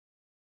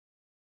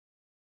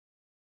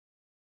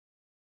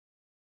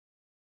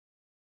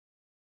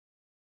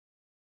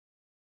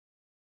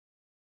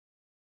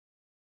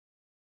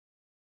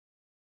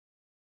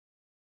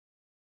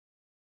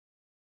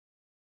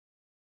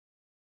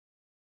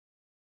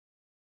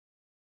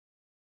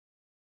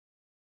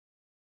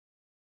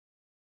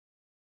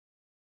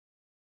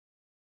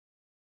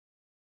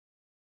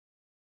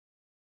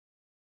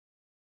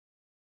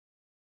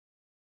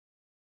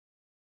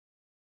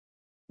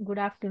Good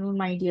afternoon,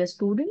 my dear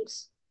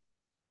students.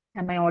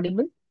 Am I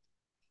audible?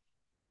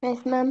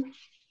 Yes, ma'am.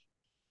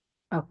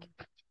 Okay.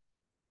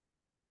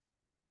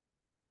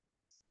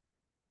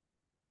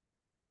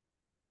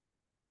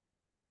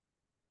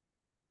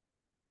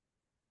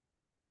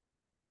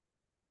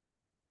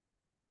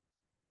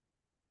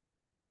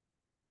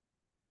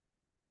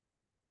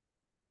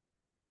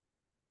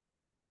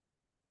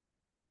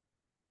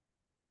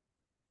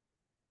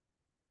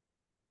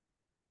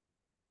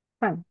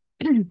 Fine.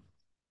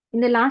 In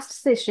the last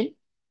session,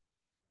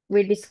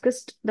 we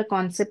discussed the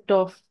concept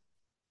of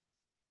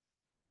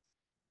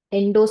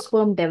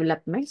endosperm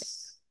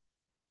developments,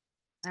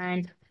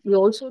 and we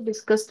also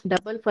discussed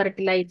double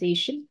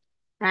fertilization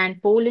and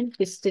pollen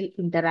pistil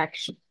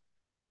interaction.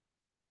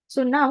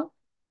 So now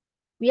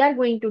we are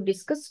going to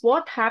discuss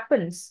what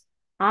happens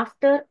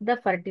after the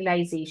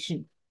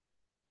fertilization.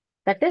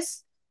 That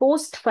is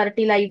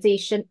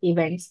post-fertilization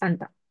events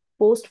ಅಂತ.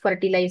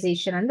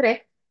 Post-fertilization ಅಂದ್ರೆ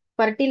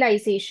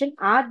fertilization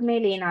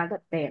ಆದ್ಮೇಲೆ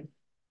ಏನಾಗುತ್ತೆ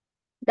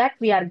that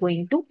we are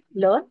going to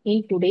learn in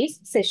today's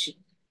session.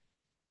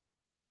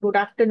 Good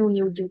afternoon,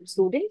 you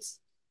students.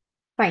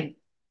 Fine.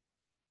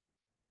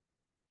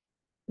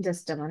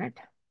 Just a minute.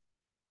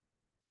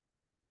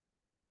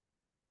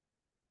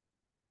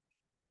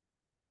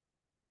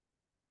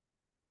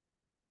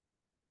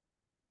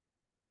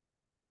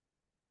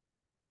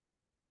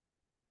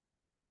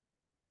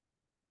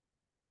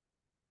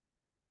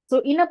 So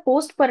in a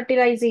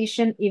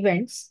post-fertilization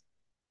events,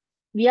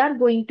 we are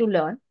going to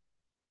learn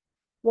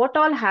what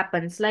all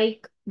happens,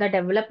 like the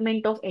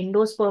development of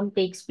endosperm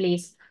takes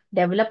place,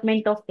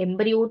 development of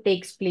embryo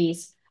takes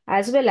place,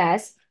 as well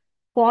as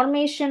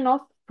formation of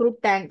fruit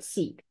and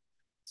seed.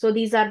 So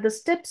these are the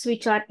steps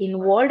which are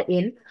involved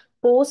in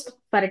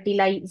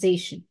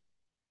post-fertilization.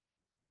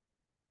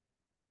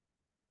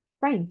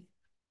 Fine.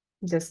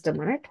 Just a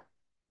minute.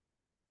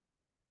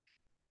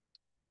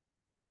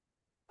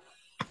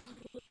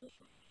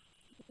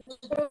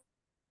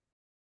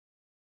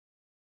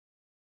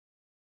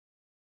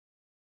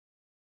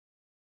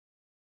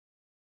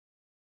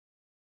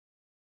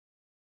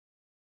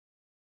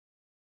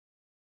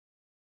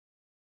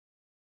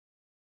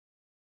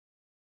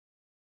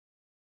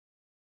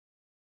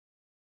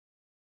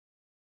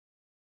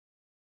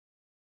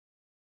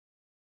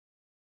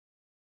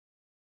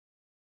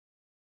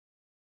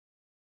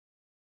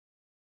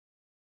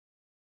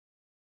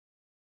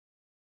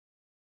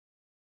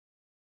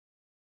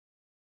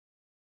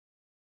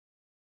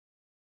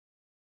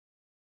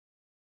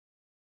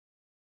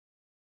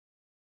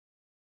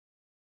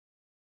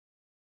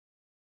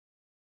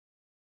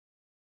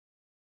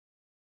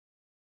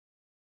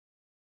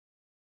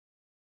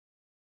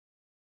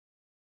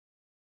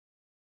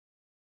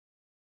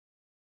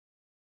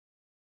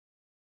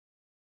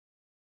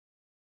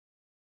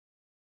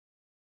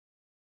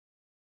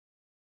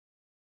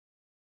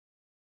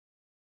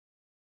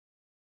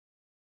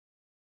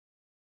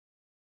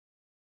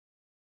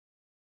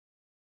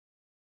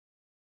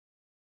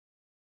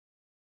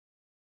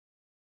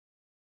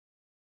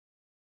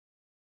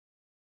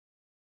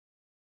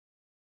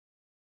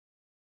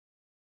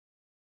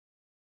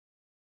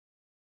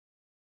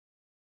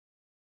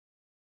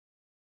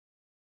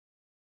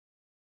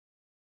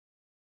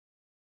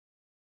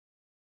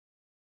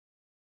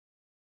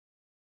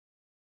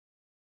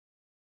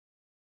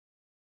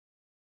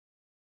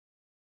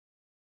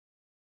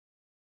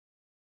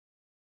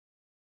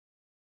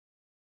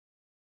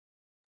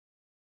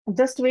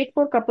 Just wait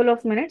for a couple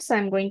of minutes.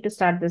 I'm going to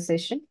start the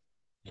session.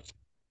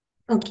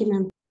 Okay,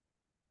 ma'am.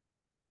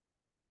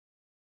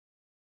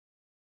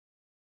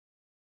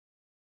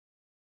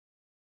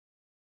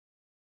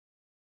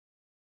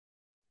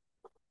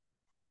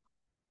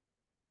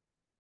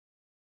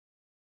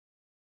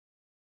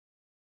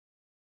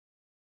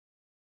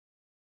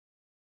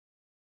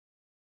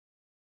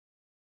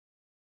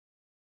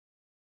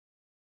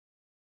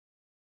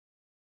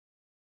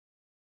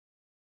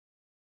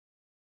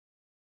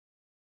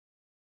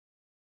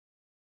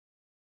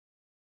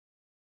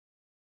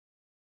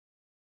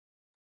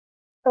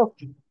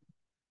 Okay.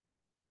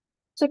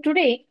 So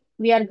today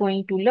we are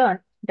going to learn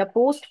the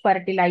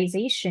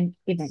post-fertilization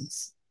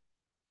events.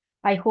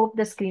 I hope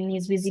the screen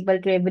is visible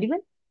to everyone.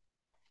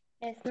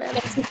 Yes,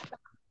 ma'am.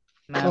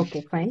 Ma'am,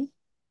 Okay, fine.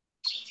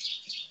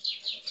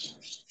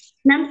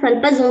 Ma'am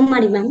ಸ್ವಲ್ಪ zoom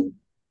ಮಾಡಿ ma'am.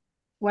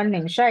 One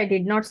ನಿಮಿಷ. I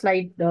did not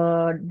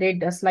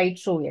did a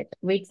slideshow yet.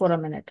 Wait for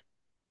a minute.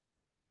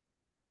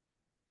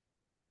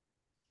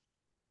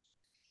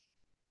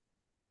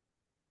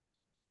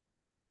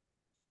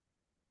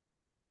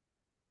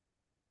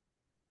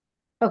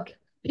 Okay.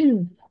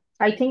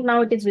 I think now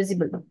it is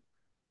visible.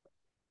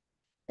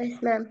 Yes,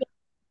 ma'am.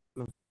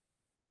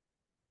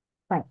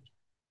 Fine.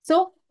 So,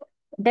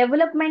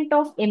 development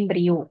of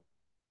embryo.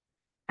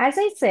 As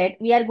I said,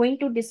 we are going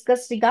to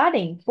discuss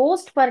regarding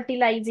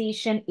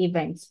post-fertilization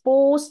events.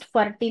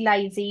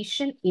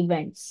 Post-fertilization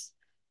events.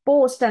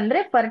 Post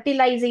andre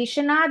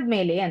fertilization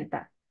ಆದ್ಮೇಲೆ ಅಂತ.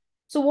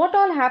 So what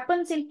all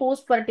happens in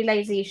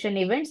post-fertilization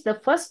events? The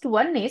first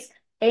one is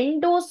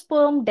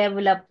endosperm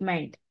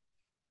development.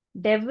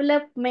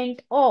 Development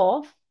of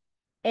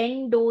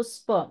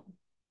endosperm.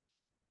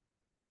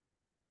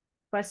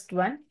 First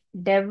one,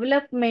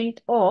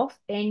 development of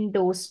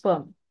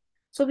endosperm.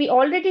 So we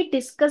already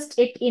discussed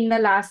it in the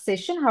last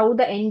session, how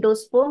the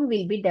endosperm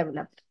will be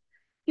developed.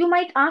 You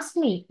might ask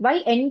me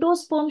why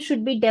endosperm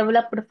should be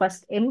developed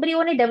first. Embryo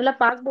ne develop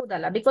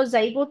ಆಗ್ಬೋದಲ್ಲ because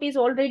zygote is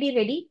already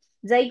ready.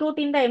 Zygote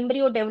in the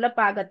embryo develop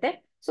ಆಗತ್ತೆ.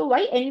 So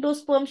why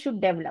endosperm should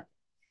develop?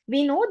 We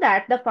know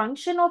that the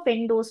function of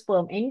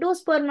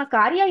endosperm ನ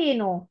ಕಾರ್ಯ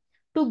ಏನು?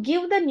 To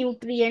give the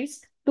nutrients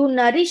to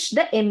nourish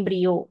the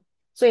embryo.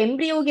 So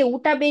embryoಗೆ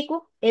ಊಟ ಬೇಕು,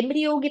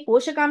 embryoಗೆ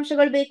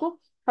ಪೋಷಕಾಂಶಗಳು ಬೇಕು,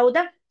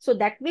 ಹೌದಾ? So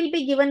that will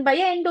be given by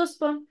a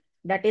endosperm.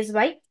 That is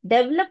why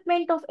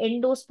development of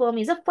endosperm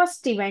is a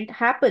first event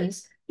happens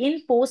in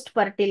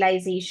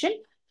post-fertilization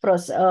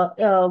process,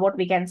 what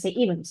we can say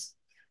events.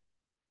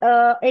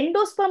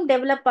 Endosperm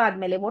develop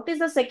ಆದ್ಮೇಲೆ, what is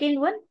the second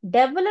one?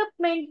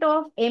 Development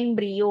of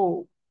embryo.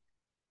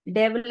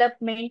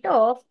 Development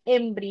of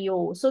embryo.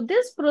 So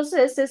this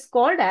process is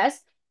called as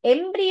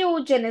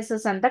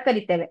embryogenesis ಅಂತ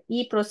ಕರಿತೇವೆ.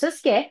 ಈ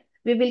processಗೆ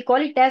we will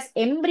call it as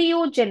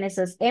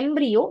embryogenesis.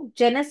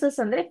 Embryogenesis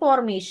ಅಂದ್ರೆ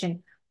formation.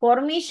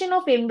 Formation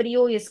of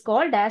embryo is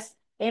called as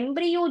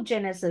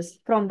embryogenesis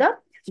from the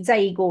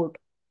zygote.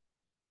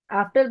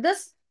 After this,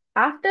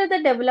 after the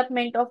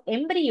development of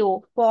embryo,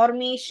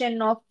 formation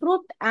of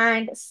fruit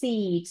and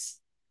seeds.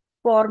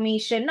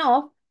 Formation of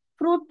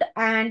fruit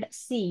and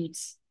seeds.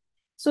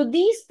 So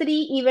these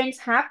three events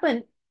happen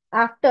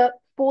after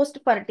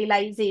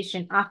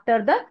post-fertilization, after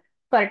the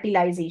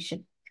fertilization.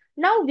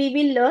 Now we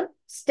will learn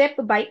step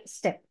by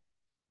step.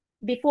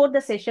 Before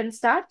the session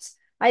starts,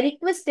 I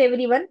request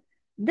everyone,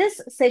 this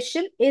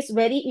session is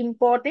very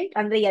important.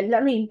 ಅಂದ್ರೆ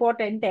ಎಲ್ಲಾನು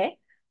important.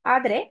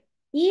 ಆದ್ರೆ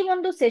ಈ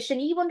ಒಂದು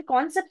session, ಈ ಒಂದು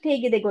concept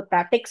ಹೇಗಿದೆ ಗೊತ್ತಾ?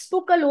 Text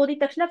book ಅಲ್ಲಿ ಓದಿದ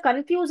ತಕ್ಷಣ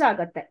ಕನ್ಫ್ಯೂಸ್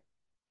ಆಗತ್ತೆ.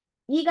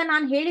 ಈಗ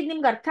ನಾನು ಹೇಳಿದ್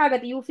ನಿಮ್ಗೆ ಅರ್ಥ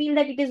ಆಗತ್ತೆ. You feel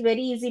that it is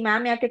very easy,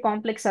 ma'am ಯಾಕೆ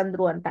ಕಾಂಪ್ಲೆಕ್ಸ್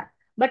ಅಂದ್ರು ಅಂತ.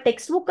 ಬಟ್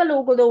ಟೆಕ್ಸ್ಟ್ ಬುಕ್ ಅಲ್ಲಿ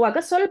ಹೋಗೋದುವಾಗ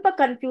ಸ್ವಲ್ಪ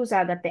ಕನ್ಫ್ಯೂಸ್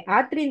ಆಗತ್ತೆ.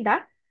 ಆದ್ರಿಂದ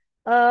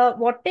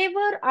what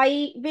ever I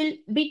will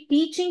be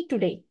teaching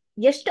today,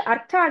 ಎಷ್ಟು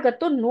ಅರ್ಥ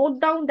ಆಗತ್ತೋ note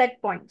down that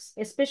points,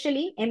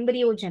 especially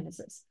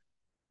ಎಂಬ್ರಿಯೋಜೆನೆಸಿಸ್.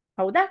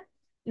 ಹೌದಾ?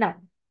 ನಾವು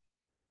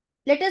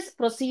let us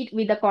proceed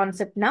with the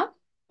concept now.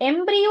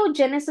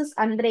 Embryogenesis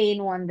andre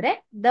ಏನು ಅಂದ್ರೆ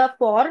the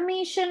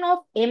formation of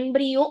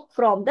embryo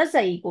from the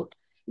zygote.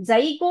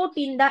 Zygote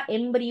ಇಂದ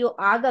embryo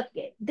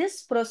ಆಗಕ್ಕೆ this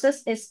process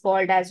is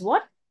called as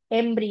what?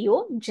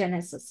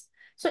 Embryogenesis.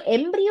 So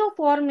embryo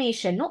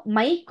formation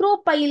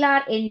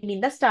micropylar end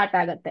ಇಂದ start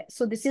ಆಗತ್ತೆ.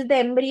 So this is the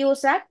embryo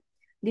sac,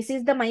 this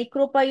is the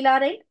micropylar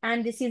end and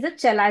this is the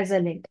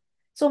chalazial end.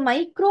 So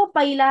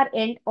micropylar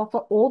end of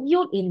a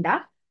ovule ಇಂದ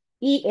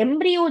ಈ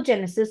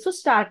embryogenesis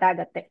start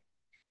ಆಗತ್ತೆ.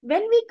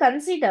 When we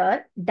consider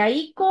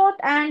dicot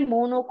and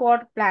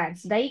monocot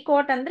plants,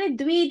 dicot ಅಂದ್ರೆ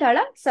ದ್ವಿದಳ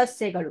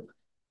ಸಸ್ಯಗಳು,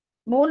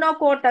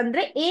 monocot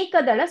ಅಂದ್ರೆ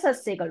ಏಕದಳ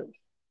ಸಸ್ಯಗಳು.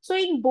 So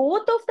in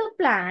both of the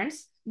plants,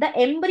 the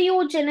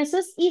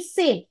embryogenesis is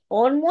same,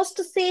 almost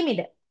same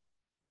ಇದೆ.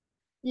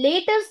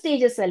 Later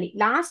stages ಅಲ್ಲಿ,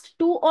 last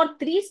 2 or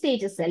 3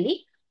 stages ಅಲ್ಲಿ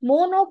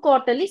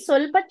monocot ಅಲ್ಲಿ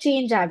ಸ್ವಲ್ಪ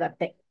change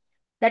ಆಗತ್ತೆ.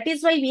 That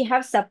is why we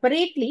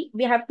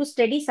have to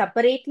study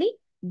separately.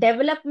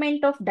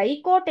 Development of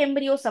dicot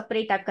embryo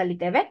separate ಆಗಿ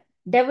ಕಲಿತೇವೆ,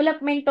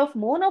 development of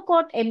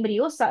monocot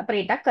embryo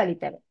separate ಆಗಿ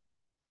ಕಲಿತೇವೆ.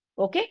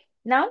 Okay,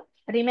 now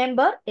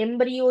remember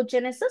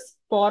embryogenesis,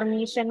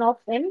 formation of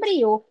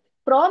embryo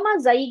from a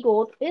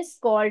zygote is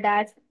called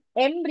as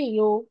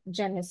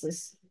embryogenesis.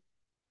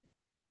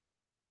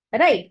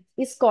 Right,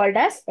 is called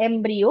as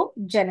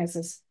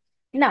embryogenesis.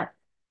 Now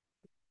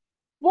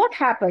what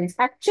happens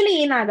actually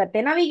ಏನಾಗತ್ತೆ?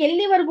 ನಾವೀಗ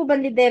ಎಲ್ಲಿವರೆಗೂ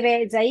ಬಂದಿದ್ದೇವೆ?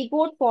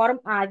 Zygote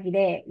form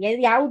ಆಗಿದೆ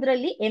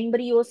ಯಾವುದ್ರಲ್ಲಿ?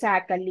 Embryo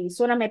sack ಅಲ್ಲಿ.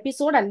 So ನಮ್ಮ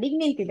episode ಅಲ್ಲಿಗೆ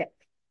ನಿಂತಿದೆ.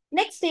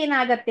 ನೆಕ್ಸ್ಟ್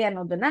ಏನಾಗತ್ತೆ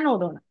ಅನ್ನೋದನ್ನ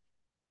ನೋಡೋಣ.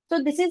 So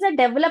this is a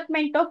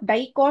development of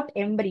dicot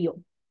embryo.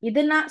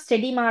 ಇದನ್ನ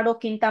ಸ್ಟಡಿ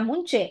ಮಾಡೋಕ್ಕಿಂತ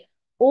ಮುಂಚೆ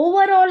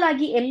ಓವರ್ ಆಲ್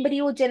ಆಗಿ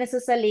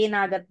ಎಂಬ್ರಿಯೋಜೆನೆಸಿಸ್ ಅಲ್ಲಿ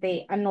ಏನಾಗತ್ತೆ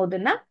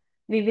ಅನ್ನೋದನ್ನ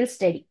ವಿ ವಿಲ್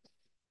ಸ್ಟಡಿ.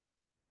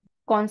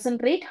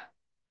 ಕಾನ್ಸಂಟ್ರೇಟ್.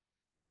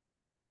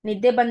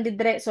 ನಿದ್ದೆ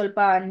ಬಂದಿದ್ರೆ ಸ್ವಲ್ಪ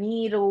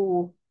ನೀರು,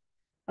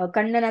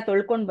 ಕಣ್ಣನ್ನ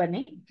ತೊಳ್ಕೊಂಡ್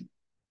ಬನ್ನಿ,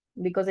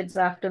 because it's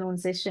afternoon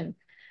session.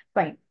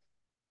 Fine.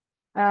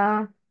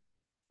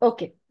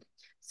 Okay.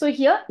 So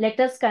here, let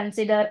us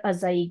consider a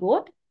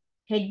zygote.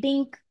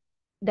 Heading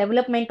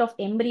development of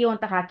embryo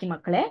ಅಂತ ಹಾಕಿ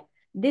ಮಕ್ಕಳೇ.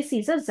 This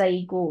is a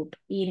zygote.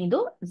 ಏನಿದು?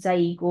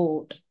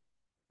 Zygote.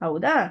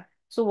 ಹೌದಾ?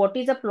 So what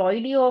is the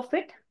ploidy of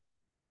it?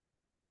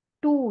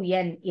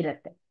 2n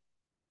ಇರುತ್ತೆ.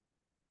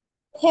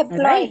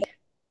 Haploid. Right?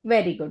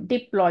 Very good.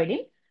 Diploid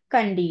in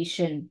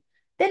condition.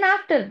 Then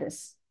after this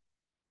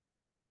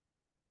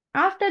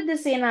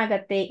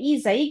ಏನಾಗತ್ತೆ? ಈ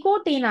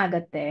zygote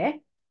ಏನಾಗತ್ತೆ?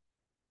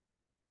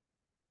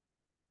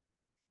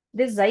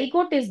 This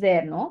zygote is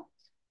there, no?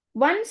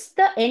 Once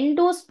the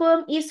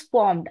endosperm is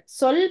formed,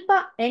 ಸ್ವಲ್ಪ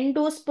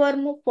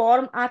endosperm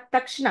form ಆದ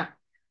ತಕ್ಷಣ,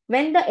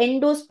 when the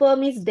endosperm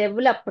is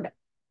developed,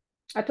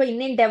 ಅಥವಾ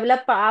ಇನ್ನೇನು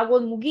develop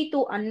ಆಗೋದು ಮುಗೀತು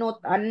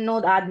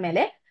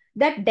ಅನ್ನೋದಾದ್ಮೇಲೆ,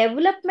 that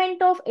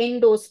development of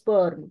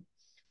endosperm,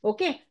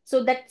 okay, so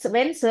that's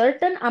when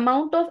certain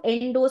amount of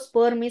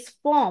endosperm is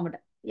formed.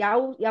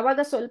 ಯಾವಾಗ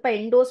ಸ್ವಲ್ಪ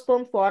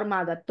endosperm form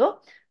ಆಗತ್ತೋ,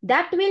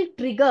 that will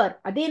trigger,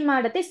 ಅದೇನ್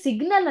ಮಾಡತ್ತೆ?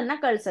 ಸಿಗ್ನಲ್ ಅನ್ನ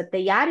ಕಳ್ಸತ್ತೆ.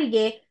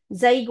 ಯಾರಿಗೆ?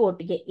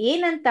 ಝೈಗೋಟ್ಗೆ.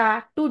 ಏನಂತ?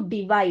 To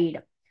divide.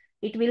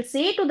 It will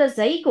say to the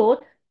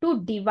zygote to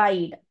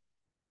divide.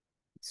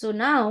 So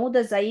now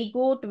the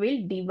zygote will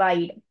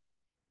divide.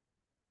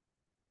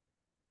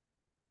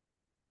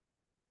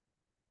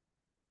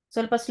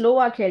 ಸ್ವಲ್ಪ slow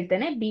ಆಗಿ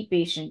ಹೇಳ್ತೇನೆ, B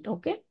patient.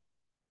 Okay,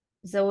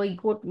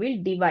 zygote will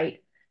divide.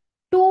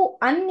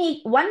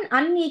 One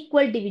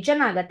unequal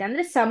division ಆಗತ್ತೆ,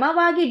 ಅಂದ್ರೆ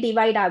ಸಮವಾಗಿ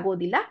ಡಿವೈಡ್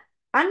ಆಗೋದಿಲ್ಲ,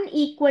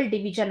 ಅನ್ಈಕ್ವಲ್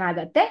ಡಿವಿಷನ್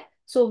ಆಗತ್ತೆ.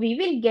 So we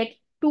will get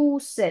 2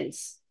 cells.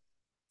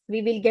 We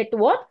will get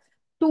what?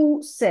 2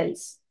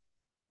 cells.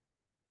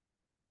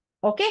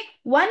 Okay,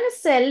 one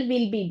cell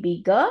will be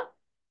bigger,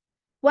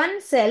 one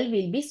cell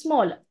will be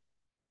smaller.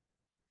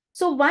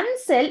 So one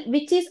cell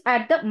which is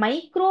at the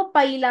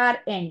micropylar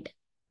end.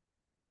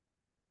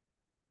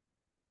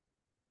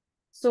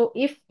 So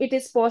if it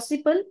is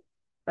possible,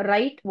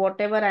 write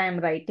whatever I am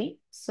writing.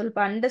 ಸ್ವಲ್ಪ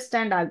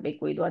understand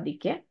ಆಗಬೇಕು ಇದು,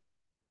 ಅದಕ್ಕೆ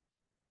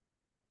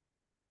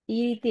ಈ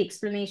ರೀತಿ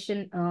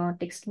explanation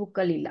text book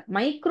ಅಲ್ಲಿ ಇಲ್ಲ.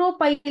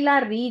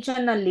 Micropylar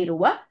region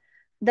ಅಲ್ಲಿರುವ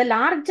the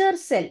larger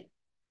cell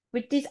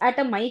which is at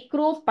a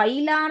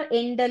micropylar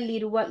end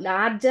ಅಲ್ಲಿರುವ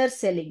larger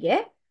ಸೆಲ್ಗೆ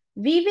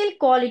we will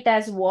call it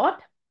as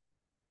what?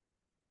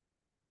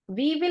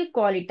 We will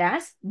call it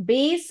as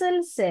basal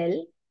cell,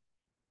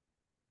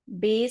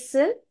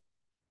 basal,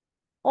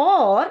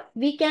 or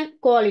we can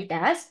call it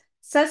as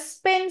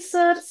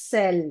suspensor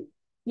cell.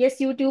 Yes,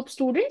 YouTube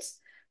students,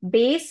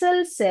 basal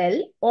cell,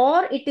 or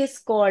it is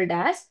called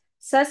as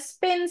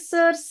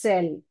suspensor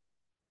cell.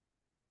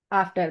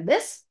 After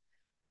this,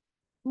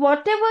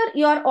 whatever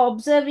you are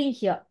observing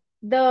here,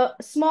 the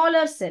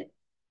smaller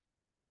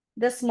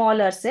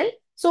cell,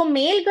 so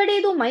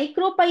ಮೇಲ್ಗಡೆದು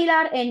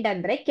micropylar end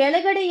ಅಂದ್ರೆ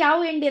ಕೆಳಗಡೆ ಯಾವ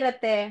end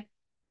ಇರುತ್ತೆ?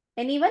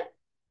 Anyone?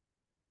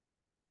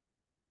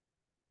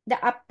 The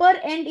upper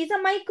end is a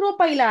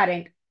micropylar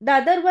end. The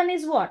other one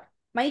is what?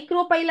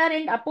 Micropylar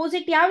end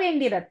opposite ಯಾವ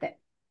end ಇರುತ್ತೆ?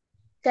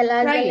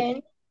 Chalazal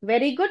end.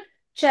 Very good.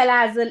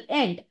 Chalazal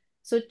end.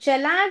 So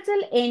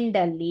chalazal end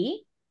ಅಲ್ಲಿ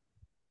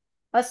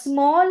a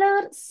smaller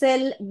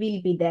cell will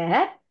be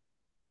there.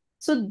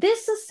 So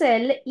this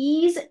cell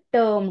is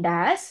termed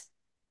as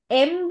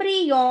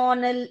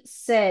embryonal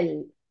cell.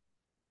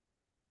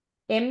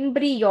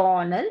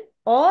 Embryonal,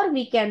 or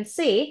we can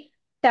say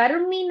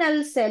terminal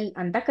cell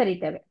ಅಂತ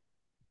ಕರಿತೇವೆ.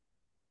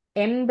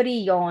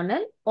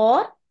 Embryonal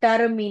or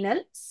terminal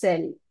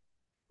cell.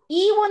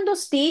 ಈ ಒಂದು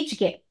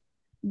ಸ್ಟೇಜ್ಗೆ,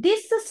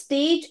 this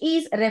stage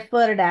is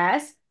referred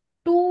as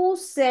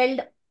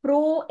two-celled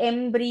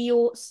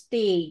pro-embryo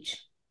stage.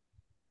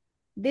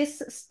 This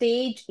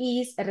stage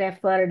is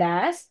referred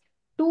as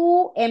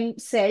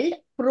two-celled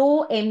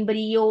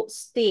pro-embryo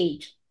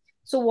stage.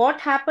 So what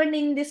happened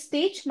in this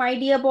stage, my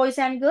dear boys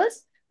and girls?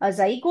 A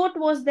zygote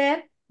was there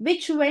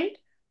which went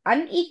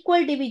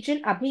unequal division.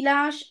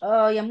 Abhilash,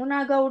 Yamuna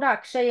Gowda,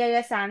 Akshaya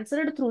has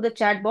answered through the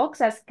chat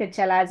box as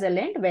chalazal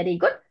end. Very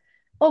good.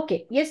 Okay.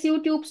 Yes,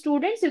 YouTube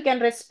students, you can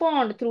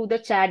respond through the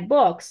chat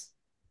box.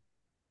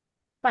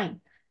 Fine.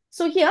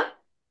 So here,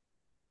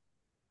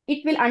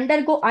 it will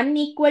undergo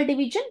unequal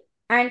division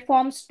and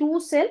forms two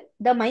cell.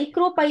 The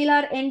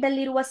micropylar end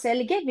alliruva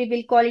cell ge we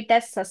will call it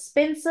as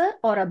suspensor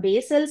or a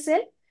basal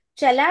cell.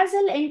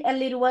 Chalazal end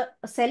alliruva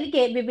cell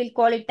ge we will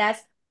call it as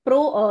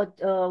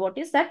what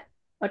is that?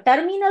 A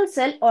terminal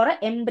cell or a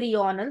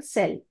embryonal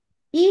cell.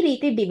 ಈ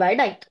ರೀತಿ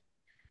divide ಆಯ್ತು.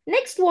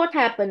 Next, what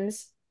happens?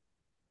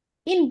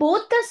 In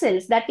both the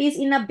cells, that is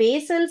in a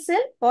basal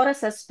cell or a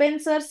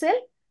suspensor cell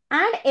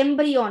and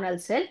embryonal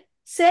cell,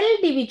 cell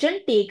division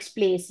takes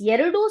place.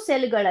 ಎರಡೂ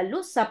ಸೆಲ್ಗಳಲ್ಲೂ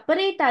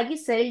separate ಆಗಿ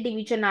cell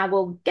division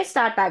ಆಗೋಕ್ಕೆ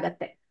start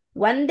ಆಗತ್ತೆ.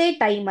 ಒಂದೇ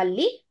time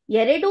ಅಲ್ಲಿ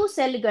ಎರಡೂ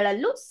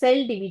ಸೆಲ್ಗಳಲ್ಲೂ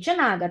ಸೆಲ್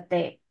ಡಿವಿಷನ್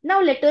ಆಗತ್ತೆ.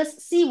 ನಾವು let us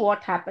see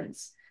what happens.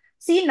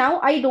 C now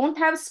I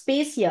don't have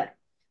space here.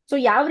 So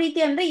ಯಾವ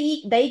ರೀತಿ ಅಂದ್ರೆ ಈ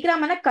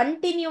ಡೈಗ್ರಾಮ್ ಅನ್ನ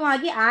ಕಂಟಿನ್ಯೂ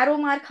ಆಗಿ ಆರೋ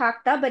ಮಾರ್ಕ್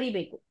ಹಾಕ್ತಾ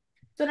ಬರಿಬೇಕು.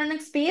 ಸೊ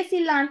ನನಗೆ ಸ್ಪೇಸ್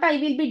ಇಲ್ಲ ಅಂತ I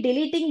will be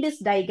deleting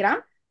this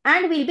diagram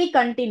and will be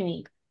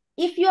continuing.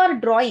 If you are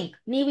drawing,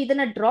 ನೀವು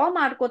ಇದನ್ನ ಡ್ರಾ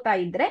ಮಾಡ್ಕೋತಾ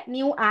ಇದ್ರೆ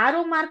ನೀವು ಆರೋ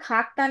ಮಾರ್ಕ್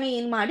ಹಾಕ್ತಾನೆ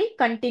ಏನ್ ಮಾಡಿ,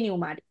 ಕಂಟಿನ್ಯೂ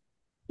ಮಾಡಿ.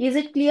 Is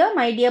it clear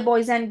my dear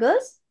boys and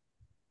girls?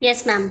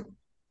 Yes, ma'am.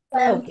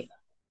 Okay,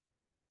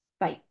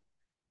 fine.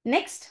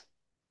 Next,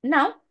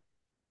 now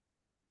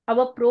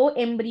our pro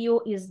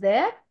embryo is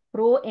there.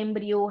 Pro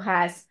embryo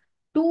has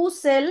two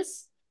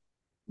cells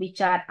which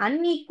are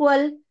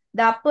unequal.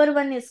 The upper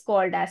one is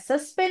called as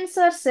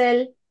suspensor cell.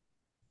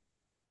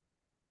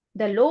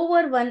 The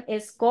lower one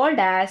is called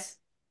as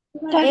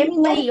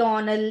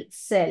embryonal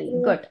cell.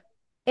 Good.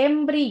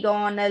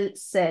 Embryonal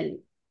cell.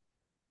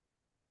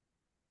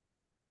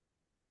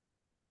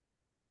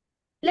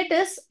 Let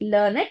us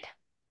learn it.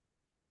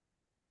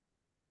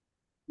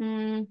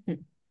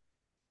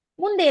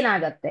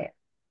 ಮುಂದೇನಾಗತ್ತೆ?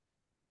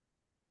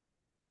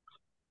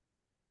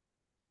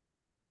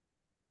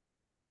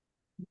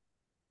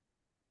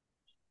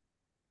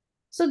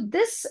 So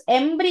this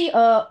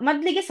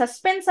ಮೊದಲಿಗೆ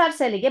suspensor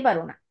ಸೆಲ್ಗೆ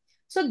ಬರೋಣ.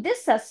 So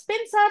this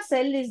suspensor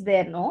cell is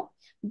there no.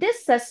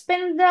 This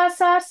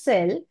suspensor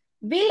cell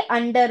will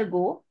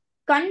undergo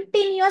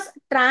continuous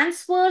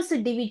transfers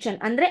division,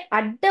 ಅಂದ್ರೆ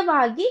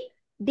ಅಡ್ಡವಾಗಿ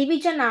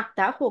division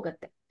ಆಗ್ತಾ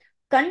ಹೋಗುತ್ತೆ.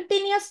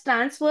 Continuous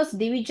transfers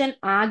division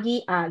ಆಗಿ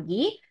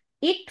ಆಗಿ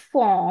it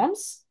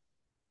forms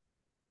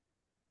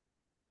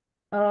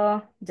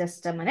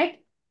just a minute.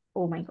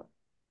 Oh my God.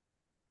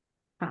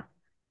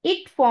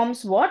 It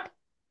forms what?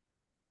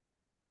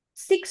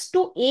 6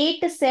 to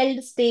 8 celled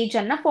stage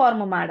ಅನ್ನ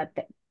form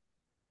ಮಾಡುತ್ತೆ.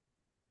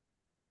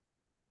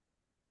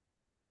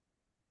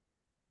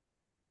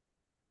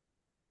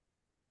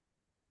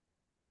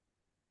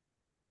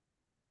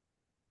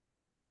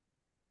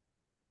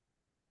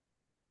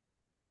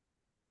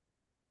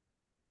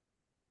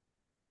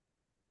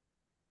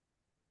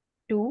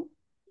 Two,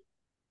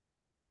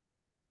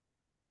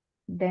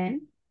 then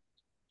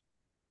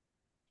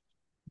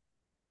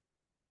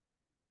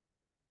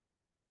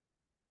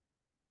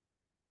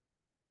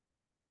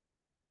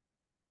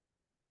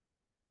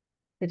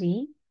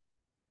three.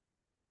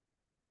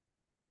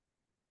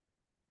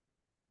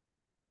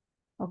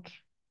 Okay,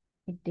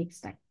 it takes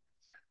time.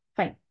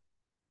 Fine.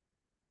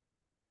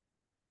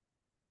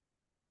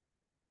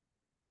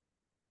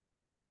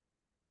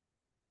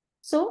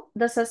 So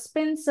the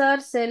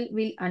suspensor cell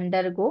will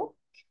undergo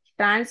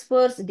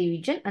transverse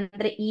division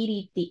ಅಂದ್ರೆ ಈ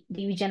ರೀತಿ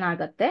division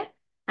ಆಗತ್ತೆ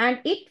and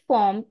it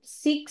forms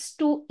 6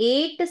 to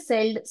 8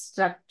 celled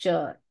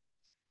structure.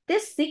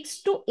 This 6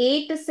 to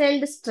 8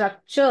 celled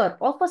structure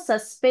of a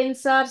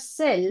suspensor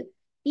cell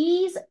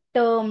is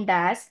termed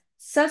as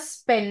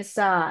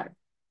suspensor.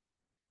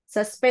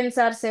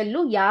 Suspensor cell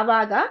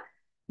ಯಾವಾಗ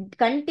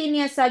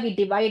continuous ಆಗಿ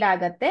divide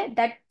ಆಗತ್ತೆ,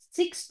 that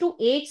 6 to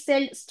 8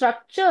 celled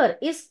structure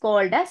is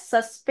called as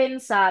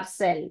suspensor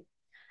cell.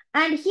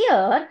 And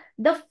here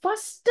the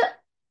first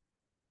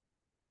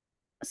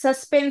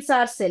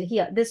suspensor cell,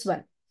 here this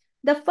one,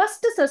 the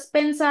first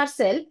suspensor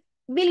cell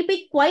will be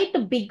quite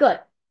bigger.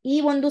 ಈ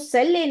ಒಂದು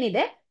cell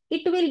ಏನಿದೆ,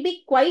 it will be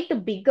quite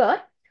bigger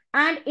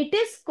and it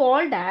is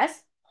called as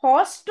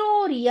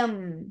haustorium.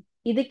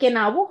 ಇದಕ್ಕೆ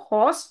ನಾವು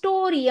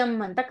haustorium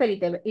ಅಂತ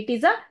ಕರಿತೇವೆ. It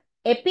is a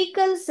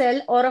apical cell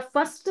or a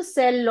first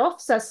cell of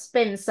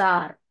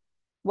suspensor.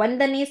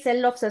 ಒಂದನೇ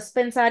cell of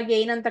suspensor ಗೆ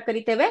ಏನಂತ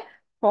ಕರಿತೇವೆ?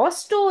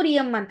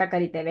 haustorium ಅಂತ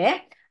ಕರಿತೇವೆ.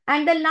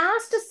 And the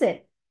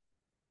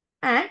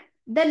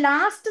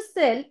last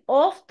cell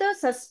of the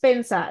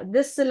suspensor,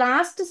 this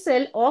last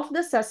cell of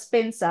the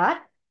suspensor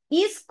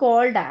is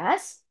called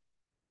as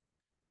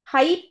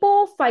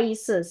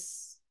hypophysis.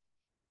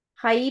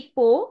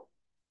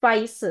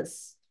 Hypophysis.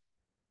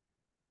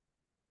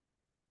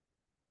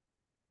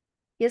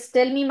 Yes,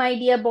 tell me, my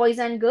dear boys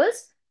and girls,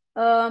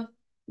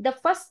 the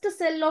first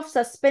cell of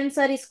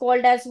suspensor is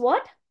called as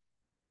what?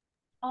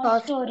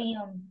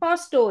 Haustorium.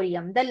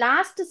 Haustorium. The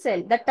last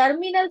cell, the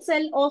terminal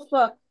cell of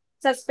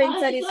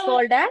suspensor is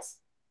called as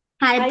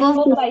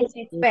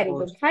Hypophysis. very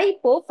good.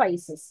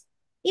 Hypophysis.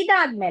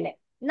 ಇದಾದ್ಮೇಲೆ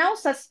ನಾವು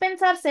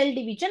suspensor cell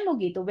division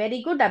ಮುಗೀತು. Very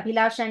good.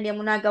 Abhilash and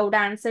Yamuna Gowda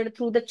answered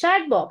through the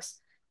chat box.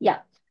 Yeah,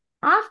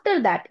 after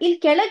that ಇಲ್ಲಿ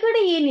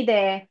ಕೆಳಗಡೆ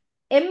ಏನಿದೆ?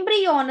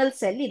 Embryonal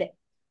cell ಇದೆ.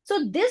 So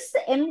this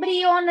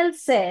embryonal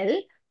cell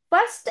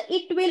first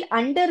it will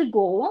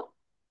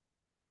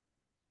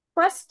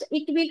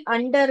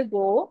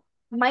undergo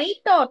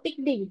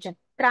ಮೈಟೋಟಿಕ್ division.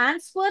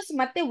 Transfers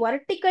ಮತ್ತೆ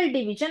vertical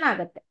division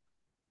ಆಗತ್ತೆ.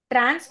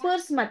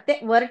 Transfers ಮತ್ತೆ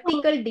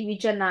ವರ್ಟಿಕಲ್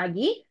ಡಿವಿಷನ್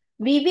ಆಗಿ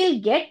we will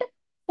get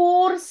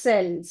 4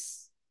 cells.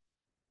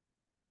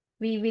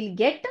 We will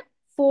get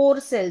 4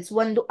 cells.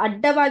 ಒಂದು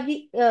ಅಡ್ಡವಾಗಿ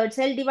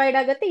cell divide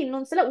ಆಗತ್ತೆ,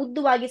 ಇನ್ನೊಂದ್ಸಲ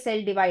ಉದ್ದವಾಗಿ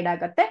ಸೆಲ್ ಡಿವೈಡ್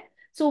ಆಗತ್ತೆ.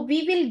 So we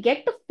will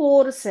get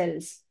 4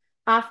 cells.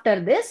 After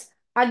this,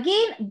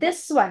 again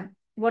this one,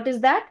 what is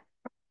that?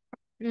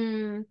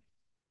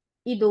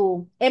 ಇದು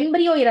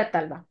embryo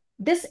ಇರತ್ತಲ್ವಾ,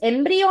 this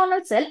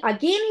embryonal cell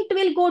again it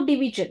will go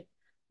division.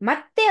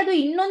 ಮತ್ತೆ ಅದು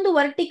ಇನ್ನೊಂದು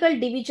vertical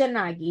division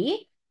ಆಗಿ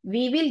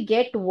we will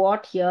get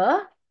what here?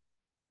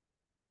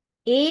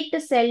 8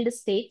 celled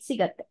stage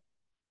ಸಿಗತ್ತೆ.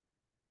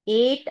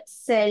 8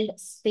 celled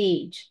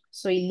stage.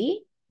 So ಇಲ್ಲಿ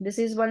this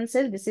is one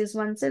cell, this is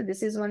one cell,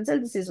 this is one cell,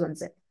 this is one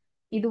cell.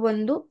 ಇದು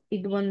ಒಂದು,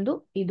 ಇದು ಒಂದು,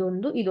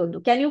 ಇದೊಂದು, ಇದೊಂದು.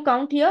 Can you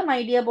count here, my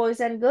dear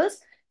boys and girls?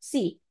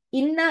 See,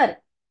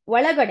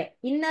 ಒಳಗಡೆ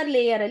inner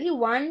layer ಅಲ್ಲಿ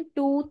 1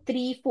 2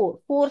 3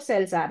 4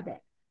 cells are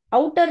there.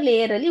 Outer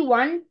layer ಅಲ್ಲಿ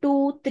 1 2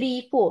 3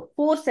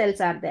 4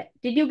 cells are there.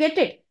 Did you get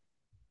it?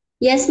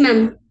 Yes,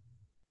 ma'am.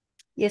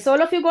 Yes,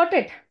 all of you got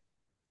it.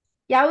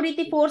 ಯಾವ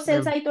ರೀತಿ 4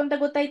 cells ಆಯ್ತು ಅಂತ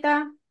ಗೊತ್ತಾಯ್ತಾ?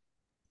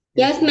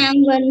 Yes, ma'am.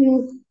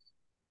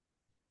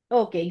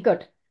 Okay,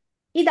 good.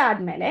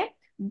 ಇದಾದ್ಮೇಲೆ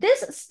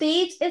this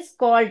stage is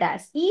called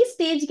as, ಈ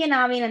stage ಗೆ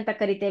ನಾವೇನಂತ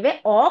ಕರಿತೇವೆ?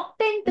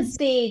 ಆಕ್ಟೆಂಟ್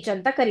ಸ್ಟೇಜ್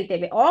ಅಂತ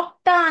ಕರಿತೇವೆ.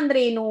 ಆಕ್ಟಾ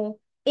ಅಂದ್ರೆ ಏನು?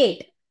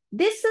 8.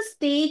 This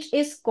stage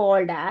is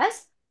called as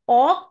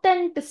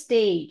ಆಕ್ಟೆಂಟ್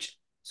stage.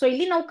 So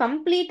ಇಲ್ಲಿ ನಾವು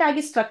ಕಂಪ್ಲೀಟ್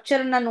ಆಗಿ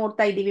ಸ್ಟ್ರಕ್ಚರ್ ಅನ್ನ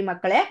ನೋಡ್ತಾ ಇದ್ದೀವಿ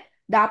ಮಕ್ಕಳೇ.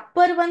 The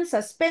upper one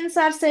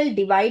suspensor cell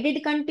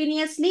divided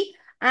continuously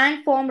and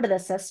formed the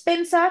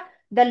suspensor.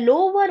 The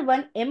lower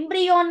one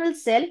embryonal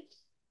cell,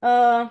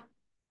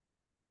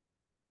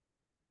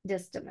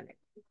 just a minute.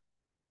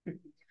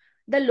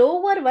 The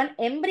lower one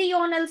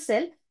embryonal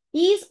cell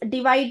is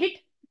divided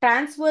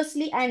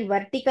transversely and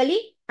vertically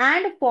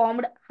and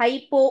formed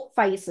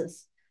hypophysis.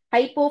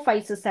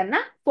 Hypophysis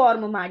ಅನ್ನ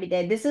form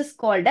ಮಾಡಿದೆ. This is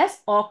called as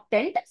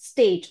octant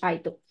stage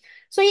ಆಯ್ತು.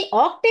 So ಈ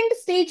octant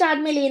stage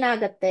ಆದ್ಮೇಲೆ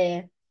ಏನಾಗತ್ತೆ?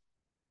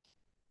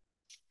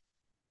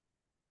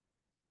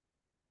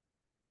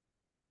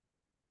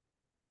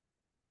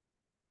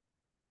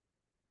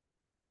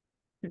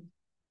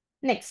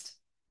 Next,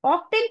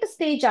 ಆಕ್ಟೆಂಟ್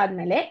stage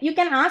ಆದ್ಮೇಲೆ you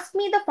can ask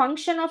me the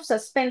function of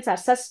ಸಸ್ಪೆನ್ಸರ್.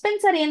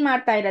 ಸಸ್ಪೆನ್ಸರ್ ಏನ್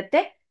ಮಾಡ್ತಾ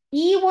ಇರತ್ತೆ,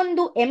 ಈ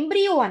ಒಂದು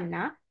ಎಂಬ್ರಿಯೋವನ್ನ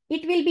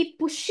it will be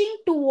pushing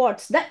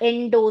towards the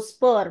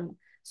endosperm.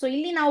 So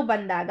ಇಲ್ಲಿ ನಾವು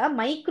ಬಂದಾಗ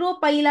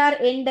ಮೈಕ್ರೋಪೈಲಾರ್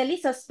ಎಂಡ್ ಅಲ್ಲಿ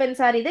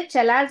ಸಸ್ಪೆನ್ಸಾರ್ ಇದೆ,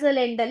 ಚೆಲಾಸಲ್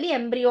ಎಂಡ್ ಅಲ್ಲಿ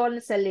ಎಂಬ್ರಿಯೋನ್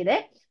ಸೆಲ್ ಇದೆ.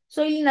 ಸೊ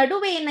ಇಲ್ಲಿ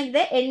ನಡುವೆ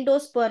ಏನಿದೆ,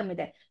 ಎಂಡೋಸ್ಪರ್ಮ್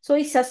ಇದೆ. ಸೊ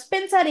ಈ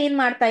ಸಸ್ಪೆನ್ಸಾರ್ ಏನ್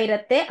ಮಾಡ್ತಾ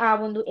ಇರತ್ತೆ, ಆ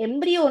ಒಂದು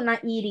ಎಂಬ್ರಿಯೋನ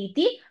ಈ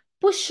ರೀತಿ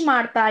ಪುಷ್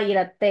ಮಾಡ್ತಾ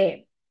ಇರತ್ತೆ.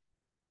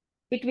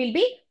 It will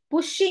be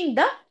pushing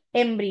the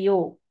embryo.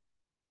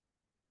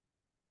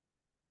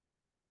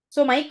 So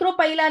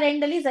micropylar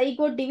end ಅಲ್ಲಿ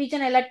ಝೈಗೋಟ್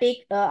ಡಿವಿಷನ್ ಎಲ್ಲ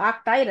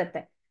ಆಗ್ತಾ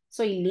ಇರತ್ತೆ.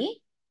 ಸೊ ಇಲ್ಲಿ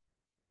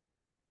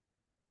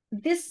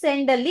ದಿಸ್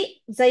ಎಂಡ್ ಅಲ್ಲಿ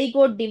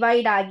ಝೈಗೋಟ್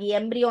ಡಿವೈಡ್ ಆಗಿ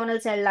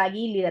ಎಂಬ್ರಿಯೋನಲ್ ಸೆಲ್ ಆಗಿ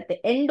ಇಲ್ಲಿರುತ್ತೆ,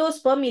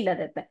 ಎಂಡೋಸ್ಪರ್ಮ್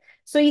ಇಲ್ಲಿರುತ್ತೆ.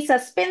 ಸೊ ಈ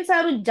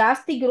ಸಸ್ಪೆನ್ಸಾರು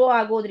ಜಾಸ್ತಿ ಗ್ರೋ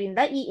ಆಗೋದ್ರಿಂದ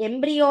ಈ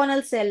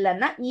ಎಂಬ್ರಿಯೋನಲ್ ಸೆಲ್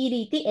ಅನ್ನ ಈ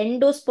ರೀತಿ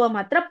ಎಂಡೋಸ್ಪರ್ಮ್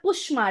ಹತ್ರ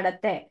ಪುಷ್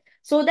ಮಾಡತ್ತೆ,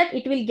 so that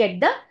it will get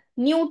the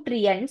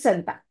nutrients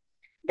ಅಂತ.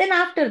 ದೆನ್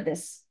ಆಫ್ಟರ್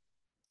ದಿಸ್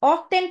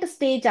ಆಕ್ಟೆಂಟ್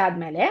ಸ್ಟೇಜ್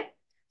ಆದ್ಮೇಲೆ,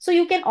 so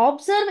you can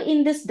observe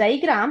in this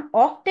diagram,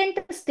 ಆಕ್ಟೆಂಟ್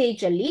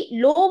stage ಅಲ್ಲಿ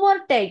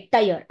ಲೋವರ್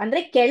ಟೈರ್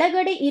ಅಂದ್ರೆ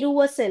ಕೆಳಗಡೆ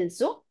ಇರುವ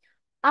ಸೆಲ್ಸ್,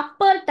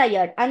 ಅಪ್ಪರ್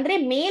ಟೈರ್ಡ್ ಅಂದ್ರೆ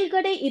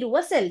ಮೇಲ್ಗಡೆ ಇರುವ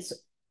cells.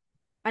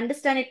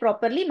 Understand it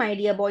properly my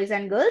dear boys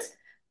and girls.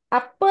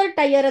 Upper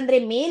tyre ಅಂದ್ರೆ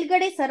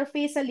ಮೇಲ್ಗಡೆ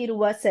ಸರ್ಫೇಸ್ ಅಲ್ಲಿ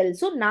ಇರುವ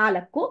ಸೆಲ್ಸ್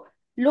 4,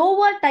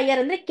 ಲೋವರ್ ಟೈರ್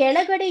ಅಂದ್ರೆ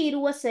ಕೆಳಗಡೆ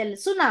ಇರುವ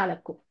ಸೆಲ್ಸ್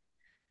 4.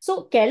 ಸೊ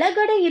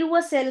ಕೆಳಗಡೆ ಇರುವ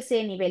ಸೆಲ್ಸ್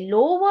ಏನಿವೆ,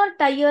 lower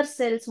tyre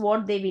cells,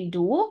 what they will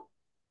do,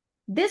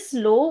 this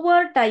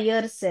lower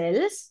tier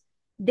cells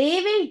they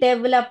will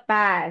develop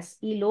as,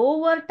 ಈ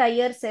lower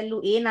tier cell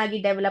ಏನಾಗಿ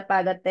ಡೆವಲಪ್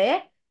ಆಗತ್ತೆ,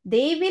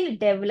 they will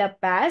develop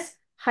as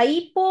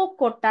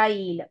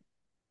hypocotyle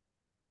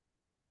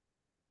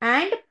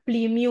and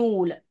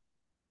plumule.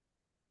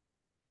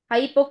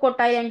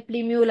 ಹೈಪೋಕೊಟೈಲ್ and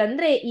ಪ್ಲಿಮ್ಯೂಲ್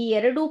ಅಂದ್ರೆ ಈ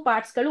ಎರಡು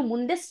ಪಾರ್ಟ್ಸ್ ಗಳು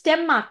ಮುಂದೆ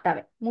ಸ್ಟೆಮ್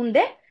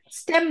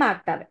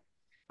ಆಗ್ತವೆ.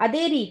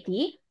 ಅದೇ ರೀತಿ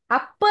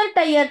ಅಪ್ಪರ್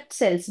ಟೈರ್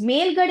ಸೆಲ್ಸ್,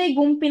 ಮೇಲ್ಗಡೆ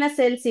ಗುಂಪಿನ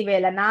ಸೆಲ್ಸ್ ಇವೆ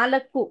ಅಲ್ಲ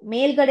 4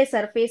 ಮೇಲ್ಗಡೆ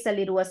ಸರ್ಫೇಸ್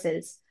ಅಲ್ಲಿರುವ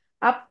cells,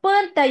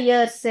 upper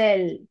tyre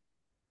cell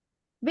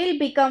will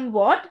become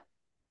what,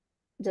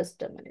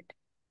 just a minute,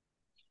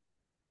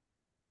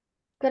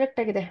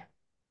 correct ಆಗಿದೆ.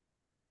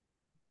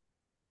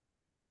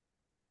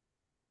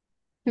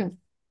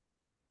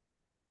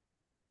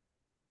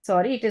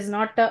 ಸಾರಿ, it is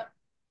not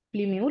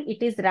ಪ್ಲಿಮ್ಯೂಲ್,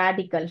 it is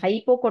radical.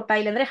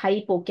 ಹೈಪೋಕೊಟೈಲ್ ಅಂದ್ರೆ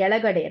ಹೈಪೋ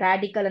ಕೆಳಗಡೆ,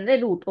 ರಾಡಿಕಲ್ ಅಂದ್ರೆ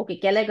ರೂಟ್. ಓಕೆ,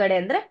 ಕೆಳಗಡೆ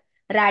ಅಂದ್ರೆ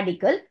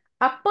radical.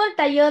 Upper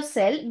tyre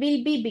cell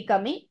will be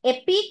becoming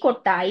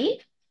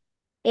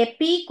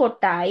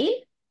ಎಪಿಕೊಟೈಲ್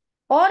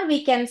R we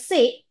can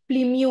say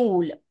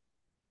ಪ್ಲಿಮ್ಯೂಲ್.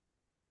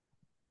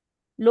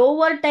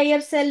 Lower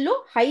tyre cell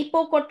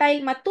ಹೈಪೋಕೊಟೈಲ್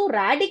ಮತ್ತು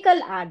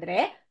radical ಆದ್ರೆ,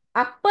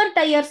 upper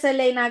tyre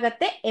cell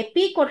ಏನಾಗತ್ತೆ,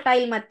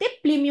 ಎಪಿಕೊಟೈಲ್ ಮತ್ತೆ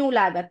ಪ್ಲಿಮ್ಯೂಲ್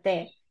ಆಗತ್ತೆ.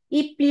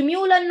 ಈ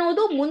ಪ್ಲಿಮ್ಯೂಲ್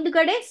ಅನ್ನೋದು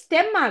ಮುಂದ್ಗಡೆ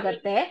ಸ್ಟೆಮ್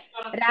ಆಗತ್ತೆ,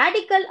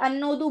 ರಾಡಿಕಲ್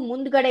ಅನ್ನೋದು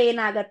ಮುಂದ್ಗಡೆ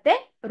ಏನಾಗತ್ತೆ,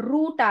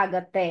 ರೂಟ್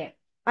ಆಗತ್ತೆ.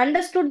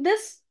 Understood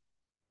this?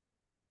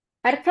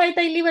 ಅರ್ಥ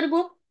ಆಯ್ತಾ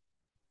ಇಲ್ಲಿವರೆಗೂ?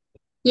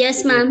 Yes,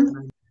 ma'am.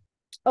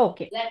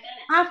 Okay.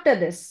 After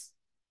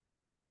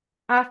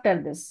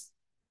this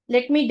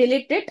let me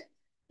delete it.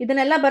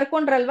 ಇದನ್ನೆಲ್ಲ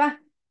ಬರ್ಕೊಂಡ್ರಲ್ವಾ?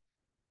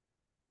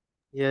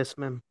 Yes,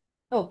 ma'am.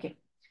 Okay,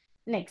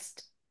 next.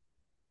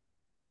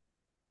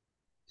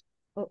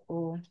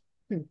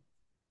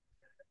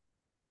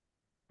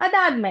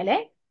 ಅದಾದ್ಮೇಲೆ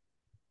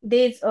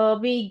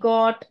we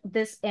got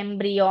this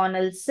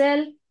embryonal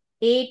cell,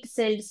 8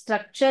 cell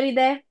structure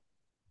ಇದೆ.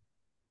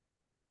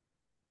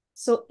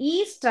 ಸೊ ಈ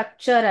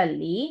ಸ್ಟ್ರಕ್ಚರ್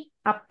ಅಲ್ಲಿ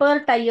upper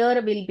tyre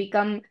will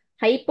become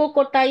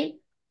hypocotyle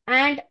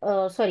and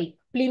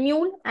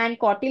plumule and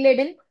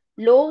cotyledon.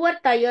 Lower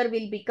tier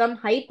will become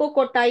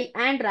hypocotyle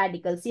and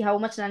radical. See how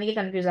much ನನಗೆ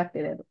confuse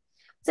ಆಗ್ತಿದೆ ಅದು.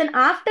 So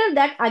after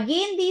that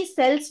again these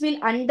cells will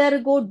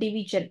undergo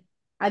division.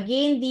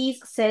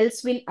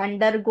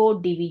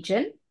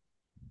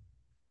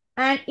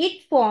 And it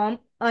form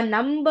a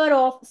number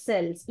of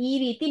cells. ಈ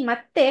ರೀತಿ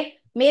ಮತ್ತೆ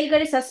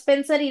ಮೇಲ್ಗಡೆ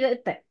ಸಸ್ಪೆನ್ಸರ್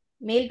ಇರುತ್ತೆ,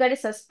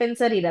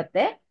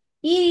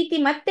 ಈ ರೀತಿ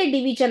ಮತ್ತೆ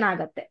ಡಿವಿಷನ್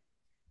ಆಗತ್ತೆ.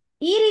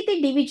 ಈ ರೀತಿ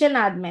ಡಿವಿಷನ್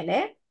ಆದ್ಮೇಲೆ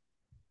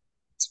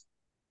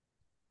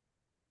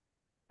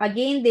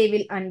again they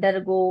will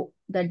undergo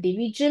the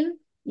division.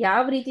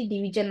 ಯಾವ ರೀತಿ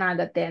ಡಿವಿಷನ್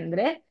ಆಗತ್ತೆ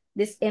ಅಂದ್ರೆ,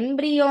 this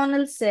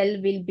embryonal cell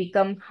will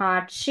become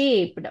heart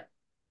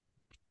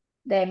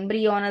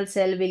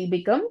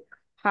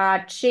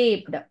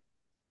shaped.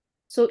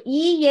 So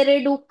ಈ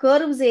ಎರಡು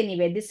ಕರ್ವ್ಸ್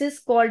ಏನಿವೆ, ದಿಸ್ ಇಸ್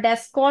ಕಾಲ್ಡ್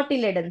ಆಸ್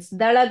ಕಾಟಿಲೆಡನ್ಸ್,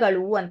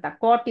 ದಳಗಳು ಅಂತ,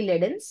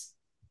 ಕಾಟಿಲೆಡನ್ಸ್.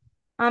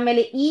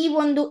 ಆಮೇಲೆ ಈ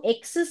ಒಂದು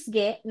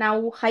ಎಕ್ಸಿಸ್ಗೆ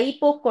ನಾವು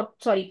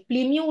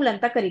ಪ್ಲಿಮ್ಯೂಲ್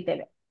ಅಂತ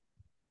ಕರಿತೇವೆ.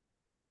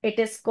 It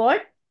is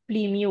called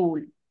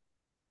ಪ್ಲಿಮ್ಯೂಲ್.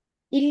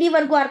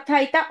 ಇಲ್ಲಿವರೆಗೂ ಅರ್ಥ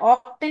ಆಯ್ತಾ?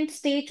 ಆಕ್ಟೆಂಟ್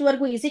ಸ್ಟೇಜ್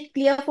ವರೆಗೂ is it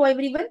clear for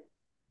everyone?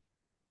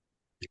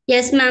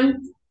 Yes, ma'am.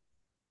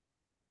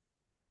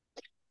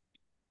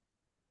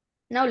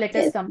 Now let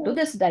us come to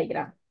this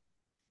diagram.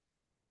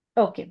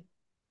 Okay.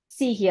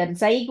 See here,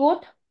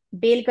 zygote,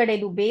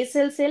 ಮೇಲ್ಗಡೆದು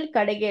basal cell,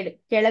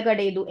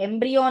 ಕೆಳಗಡೆದು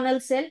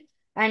embryonal cell,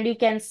 and you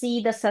can see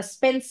the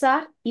suspensor.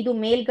 ಇದು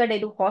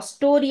ಮೇಲ್ಗಡೆದು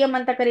ಹಾಸ್ಟೋರಿಯಂ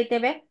ಅಂತ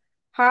ಕರಿತೇವೆ.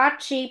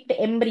 Heart shaped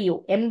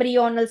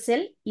embryonal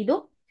cell ಇದು.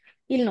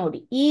 ಇಲ್ಲಿ ನೋಡಿ,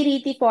 ಈ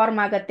ರೀತಿ form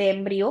ಆಗತ್ತೆ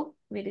embryo.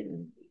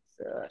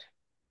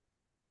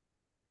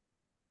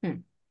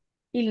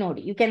 ಇಲ್ಲಿ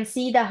ನೋಡಿ, you can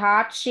see the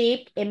heart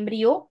shaped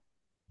embryo,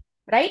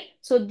 right.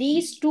 So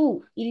these two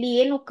ಇಲ್ಲಿ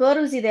ಏನು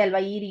ಕರ್ವ್ಸ್ ಇದೆ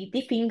ಅಲ್ವಾ, ಈ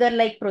ರೀತಿ ಫಿಂಗರ್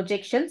ಲೈಕ್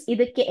ಪ್ರೊಜೆಕ್ಷನ್ಸ್,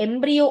 ಇದಕ್ಕೆ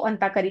ಎಂಬ್ರಿಯೋ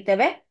ಅಂತ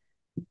ಕರಿತೇವೆ.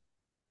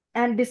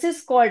 And this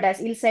is called as,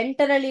 ಇಲ್ಲಿ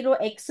ಸೆಂಟರ್ ಅಲ್ಲಿರೋ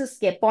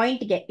ಎಕ್ಸಸ್ಗೆ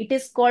ಪಾಯಿಂಟ್ಗೆ it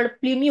is called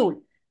ಪ್ಲಿಮ್ಯೂಲ್,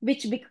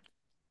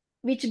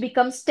 which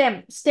become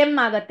stem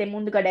ಆಗತ್ತೆ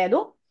ಮುಂದ್ಗಡೆ ಅದು.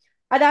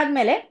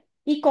 ಅದಾದ್ಮೇಲೆ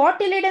ಈ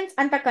ಕಾಟಿಲಿಡನ್ಸ್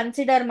ಅಂತ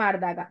ಕನ್ಸಿಡರ್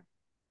ಮಾಡಿದಾಗ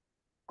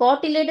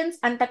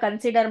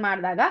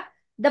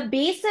ದ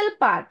ಬೇಸಲ್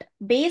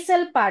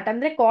ಪಾರ್ಟ್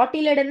ಅಂದ್ರೆ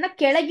ಕಾಟಿಲೆಡ್ ಅನ್ನ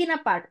ಕೆಳಗಿನ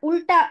ಪಾರ್ಟ್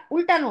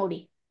ಉಲ್ಟಾ ನೋಡಿ,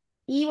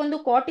 ಈ ಒಂದು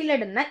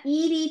ಕಾಟಿಲೆಡ್ ಅನ್ನ ಈ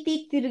ರೀತಿ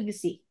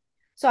ತಿರುಗಿಸಿ.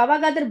 ಸೊ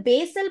ಅವಾಗ ಅದ್ರ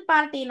ಬೇಸಲ್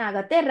ಪಾರ್ಟ್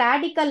ಏನಾಗತ್ತೆ,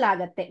 ರಾಡಿಕಲ್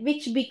ಆಗತ್ತೆ,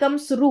 which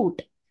becomes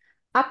root.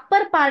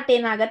 Upper part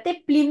ಏನಾಗತ್ತೆ,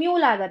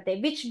 ಪ್ಲಿಮ್ಯೂಲ್ ಆಗತ್ತೆ,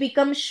 which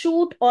become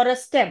shoot R a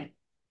stem.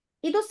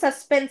 ಇದು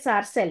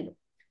ಸಸ್ಪೆನ್ಸಾರ್ ಸೆಲ್,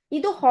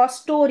 ಇದು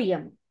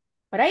ಹಾಸ್ಟೋರಿಯಂ,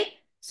 right.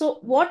 So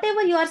what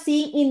ever you are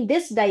seeing in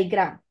this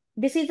diagram,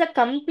 this is a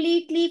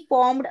completely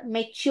formed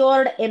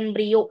matured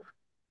embryo.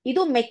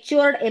 ಇದು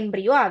matured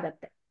embryo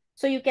ಆಗತ್ತೆ.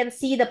 So you can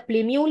see the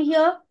ಪ್ಲಿಮ್ಯೂಲ್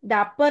here, the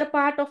upper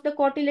part of the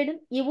ಕಾಟಿಲೆಡನ್.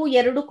 ಇವು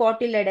ಎರಡು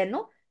ಕಾಟಿಲೆಡನ್,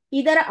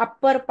 ಇದರ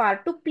upper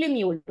part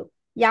ಪ್ಲಿಮ್ಯೂಲ್.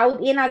 ಯಾವ್ದು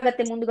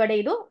ಏನಾಗತ್ತೆ ಮುಂದ್ಗಡೆ,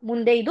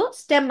 ಮುಂದೆ ಇದು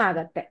ಸ್ಟೆಮ್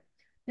ಆಗತ್ತೆ.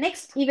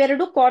 ನೆಕ್ಸ್ಟ್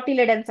ಇವೆರಡು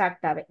ಕಾಟಿಲೆಡನ್ಸ್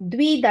ಆಗ್ತವೆ,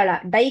 ದ್ವಿದಳ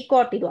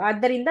ಡೈಕಾಟ್ ಇದು,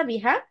 ಆದ್ದರಿಂದ ವಿ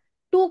ಹ್ಯಾವ್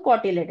ಟೂ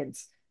ಕಾಟಿಲೆಡನ್ಸ್.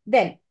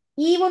 ದೆನ್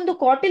ಈ ಒಂದು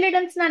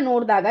ಕಾಟಿಲೆಡನ್ಸ್ ನ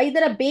ನೋಡಿದಾಗ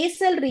ಇದರ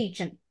ಬೇಸಲ್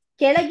ರೀಜನ್,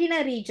 ಕೆಳಗಿನ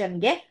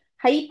ರೀಜನ್ಗೆ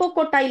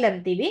ಹೈಪೋಕೊಟೈಲ್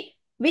ಅಂತೀವಿ,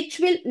 which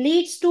will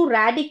leads to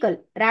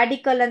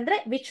radical ಅಂದ್ರೆ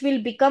which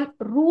will become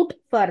root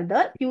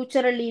further,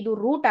 future ಅಲ್ಲಿ ಇದು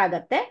ರೂಟ್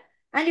ಆಗತ್ತೆ.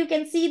 And you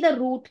can see the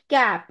root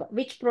cap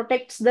which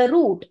protects the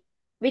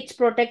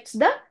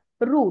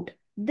root.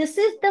 This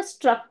is the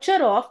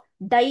structure of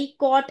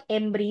dicot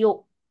embryo.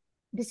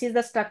 This is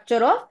the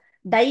structure of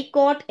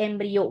dicot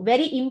embryo.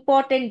 Very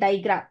important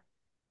diagram.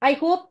 I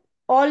hope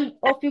all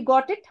of you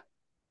got it.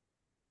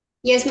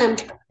 Yes, ma'am.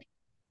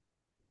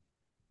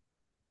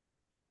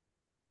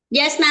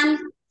 Yes, ma'am.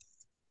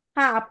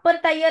 ಹಾ, upper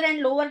tyre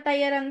and lower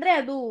tyre ಅಂದ್ರೆ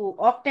ಅದು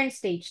ಆಕ್ಟೆಂಟ್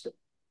stage.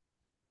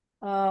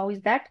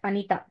 Is that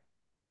Anita?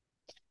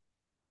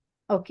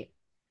 Okay.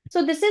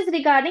 So this is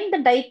regarding the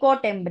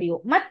dicot embryo.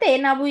 ಮತ್ತೆ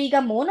ನಾವು ಈಗ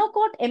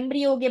monocot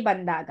ಎಂಬ್ರಿಯೋಗೆ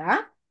ಬಂದಾಗ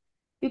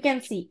you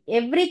can see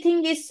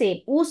everything is same.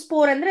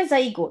 ಊಸ್ಪೋರ್ ಅಂದ್ರೆ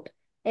zygote,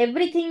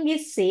 everything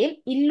is same.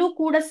 ಇಲ್ಲೂ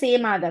ಕೂಡ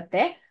ಸೇಮ್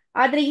ಆಗತ್ತೆ.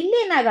 ಆದ್ರೆ ಇಲ್ಲಿ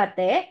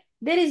ಏನಾಗತ್ತೆ,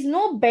 there is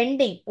no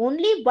bending,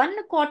 only one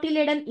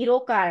ಕಾಟಿಲೆಡನ್ ಇರೋ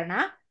ಕಾರಣ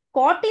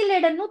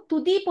ಕಾಟಿಲೆಡ್ ಅನ್ನು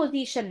ತುದಿ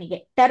ಪೊಸಿಷನ್ಗೆ,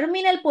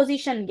 ಟರ್ಮಿನಲ್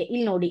ಪೊಸಿಷನ್ಗೆ,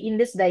 ಇಲ್ಲಿ ನೋಡಿ ಇನ್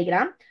ದಿಸ್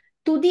ಡೈಗ್ರಾಮ್,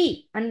 ತುದಿ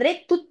ಅಂದ್ರೆ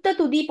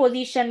ತುದಿ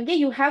ಪೊಸಿಷನ್ಗೆ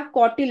ಯು ಹ್ಯಾವ್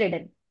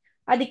ಕಾಟಿಲೆಡನ್.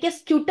 ಅದಕ್ಕೆ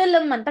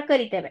ಸ್ಕ್ಯೂಟಲಮ್ ಅಂತ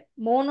ಕರಿತೇವೆ.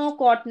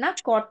 ಮೋನೋಕಾಟ್ ನ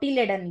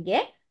ಕಾಟಿಲೆಡನ್ಗೆ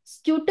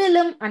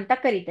ಸ್ಕ್ಯೂಟಲಮ್ ಅಂತ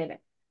ಕರಿತೇವೆ.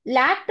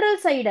 ಲ್ಯಾಟ್ರಲ್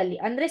ಸೈಡ್ ಅಲ್ಲಿ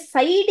ಅಂದ್ರೆ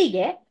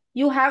ಸೈಡಿಗೆ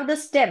you have the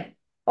stem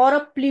R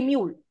a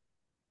ಪ್ಲಿಮ್ಯೂಲ್.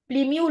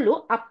 ಪ್ಲಿಮ್ಯೂಲು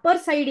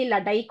upper side ಇಲ್ಲ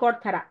ಡೈಕಾಟ್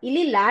ತರ,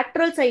 ಇಲ್ಲಿ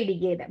ಲ್ಯಾಟ್ರಲ್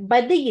ಸೈಡಿಗೆ ಇದೆ,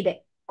 ಬದಿಗಿದೆ,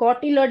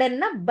 ಕಾಟಿಲೆಡನ್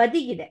ನ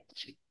ಬದಿಗಿದೆ.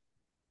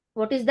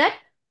 What is that?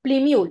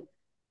 ಪ್ಲಿಮ್ಯೂಲ್.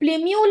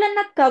 ಪ್ಲಿಮ್ಯೂಲ್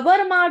ಅನ್ನ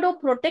ಕವರ್ ಮಾಡೋ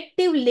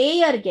ಪ್ರೊಟೆಕ್ಟಿವ್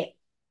ಲೇಯರ್ಗೆ,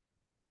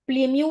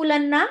 ಪ್ಲಿಮ್ಯೂಲ್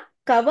ಅನ್ನ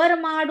ಕವರ್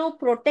ಮಾಡೋ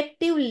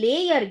protective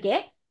ಲೇಯರ್ಗೆ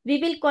we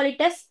will call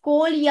it S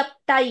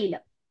ಕೋಲಿಯಪ್ಟೈಲ್.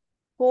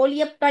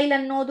 ಕೋಲಿಯಪ್ಟೈಲ್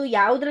ಅನ್ನೋದು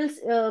ಯಾವ್ದ್ರಲ್ಲಿ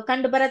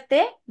ಕಂಡು ಬರುತ್ತೆ?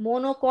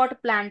 ಮೋನೋಕಾಟ್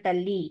ಪ್ಲಾಂಟ್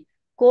ಅಲ್ಲಿ.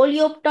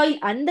 ಕೋಲಿಯೋಪ್ಟೈಲ್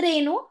ಅಂದ್ರೆ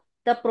ಏನು?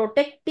 The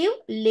protective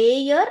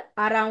layer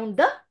around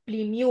the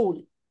ಪ್ಲಿಮ್ಯೂಲ್.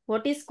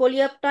 What is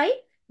ಕೋಲಿಯೋಪ್ಟೈಲ್?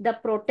 The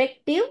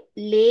protective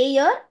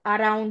layer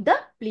around the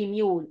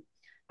ಪ್ಲಿಮ್ಯೂಲ್.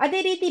 ಅದೇ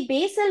ರೀತಿ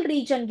ಬೇಸಲ್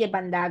ರೀಜನ್ಗೆ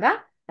ಬಂದಾಗ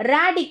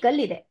ರಾಡಿಕಲ್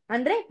ಇದೆ,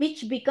 ಅಂದ್ರೆ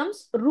which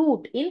becomes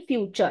root in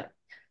future.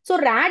 So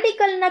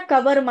radical ನ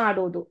ಕವರ್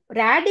ಮಾಡೋದು,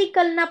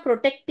 ರಾಡಿಕಲ್ ನ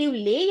protective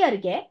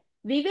ಲೇಯರ್ಗೆ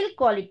we will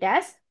call it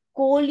as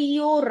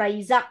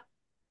ಕೋಲಿಯೋರೈಸಾ.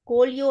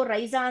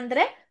 ಕೋಲಿಯೋರೈಸಾ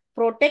ಅಂದ್ರೆ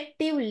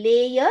protective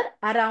layer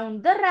around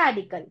the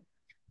radical.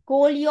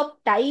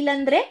 ಕೋಲಿಯೋಪ್ಟೈಲ್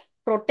ಅಂದ್ರೆ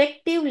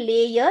protective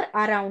layer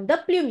around the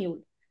ಪ್ಲ್ಯೂಮ್ಯೂಲ್.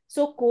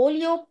 So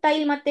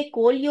ಕೋಲಿಯೋಪ್ಟೈಲ್ ಮತ್ತೆ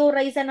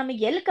ಕೋಲಿಯೋರೈಸಾ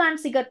ನಮಗೆ ಎಲ್ಲಿ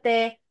ಕಾಣಸಿಗತ್ತೆ?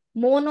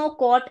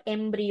 ಮೋನೋಕಾಟ್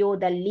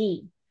ಎಂಬ್ರಿಯೋದಲ್ಲಿ.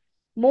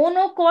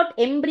 ಮೋನೋಕಾಟ್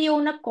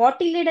ಎಂಬ್ರಿಯೋನ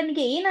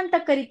ಕಾಟಿಲಿಡನ್ಗೆ ಏನಂತ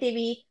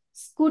ಕರಿತೀವಿ?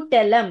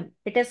 ಸ್ಕ್ಯೂಟೆಲಮ್.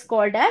 It is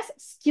called as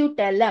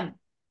ಸ್ಕ್ಯೂಟೆಲಮ್.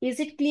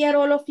 Is it clear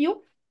all of you?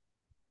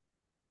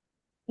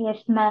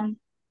 Yes, ma'am.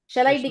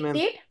 Shall I Yes, ma'am.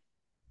 dictate?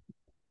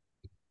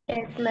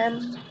 Yes, ma'am.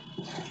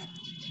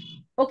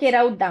 Okay,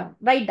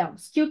 write down.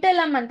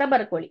 Scutellum ಅಂತ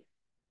ಬರ್ಕೊಳ್ಳಿ.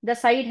 The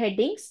side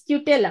heading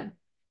scutellum.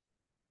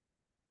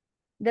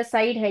 The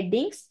side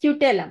heading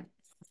scutellum.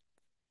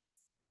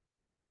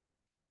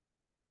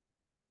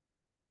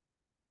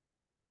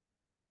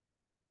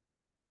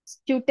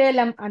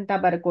 Scutellum ಅಂತ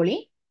ಬರ್ಕೊಳ್ಳಿ.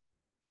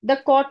 The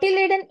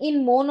cotyledon in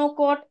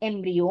monocot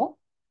embryo,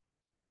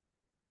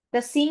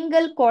 the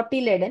single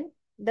cotyledon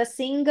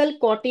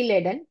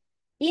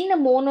in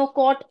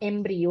monocot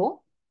embryo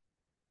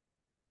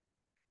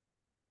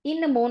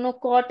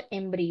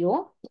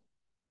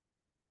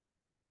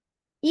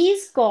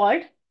is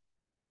called,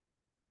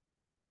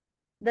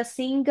 the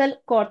single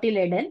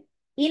cotyledon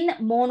in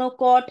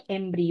monocot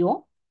embryo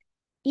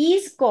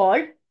is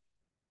called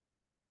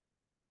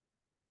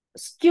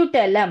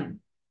scutellum.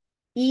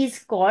 Is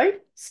called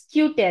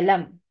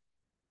scutellum.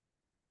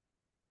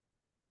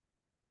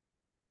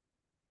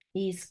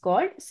 Is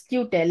called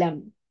scutellum.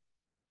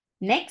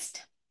 Next.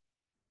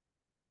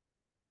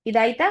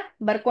 ಇದಾಯ್ತಾ?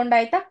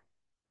 ಬರ್ಕೊಂಡಾಯ್ತಾ?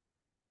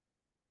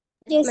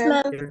 Yes,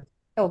 ma'am. Yeah.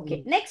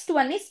 Okay. Next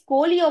one is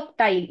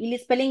coleoptile. ಇಲ್ಲಿ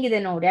spelling ಇದೆ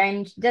ನೋಡಿ. I am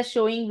just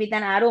showing with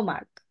an arrow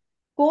mark.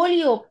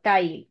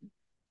 Coleoptile.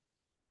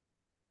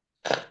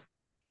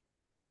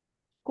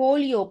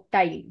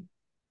 Coleoptile.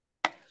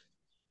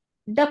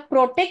 The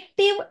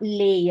protective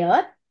layer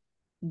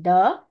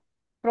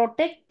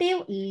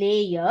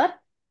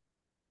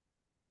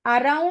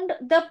around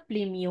the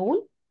plumule,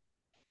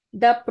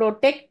 the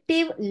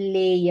protective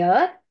layer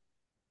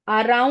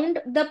around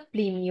the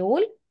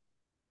plumule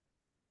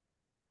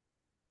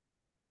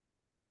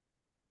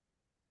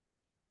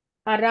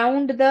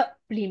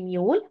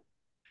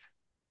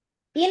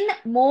in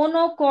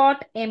monocot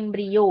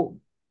embryo.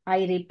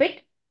 I repeat,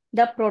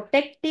 the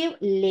protective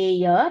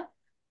layer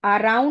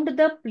around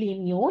the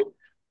plumule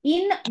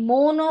in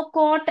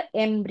monocot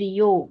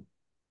embryo.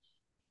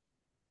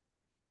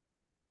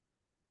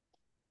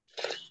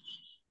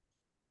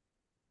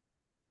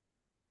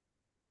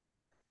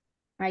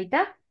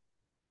 ಆಯ್ತಾ?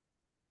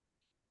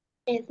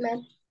 Yes, ma'am.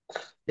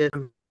 Yes,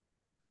 ma'am.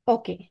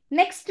 Okay.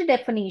 Next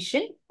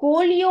definition,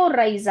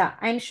 coleorhiza.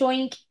 I'm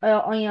showing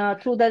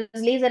through the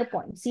laser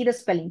point. See the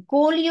spelling.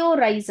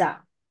 Coleorhiza.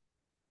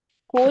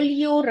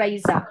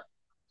 Coleorhiza.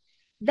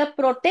 The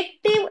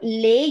protective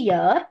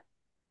layer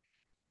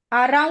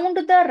around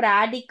the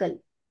radicle.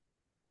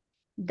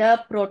 The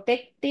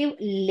protective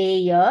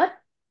layer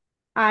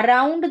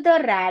around the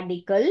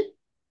radicle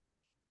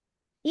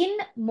in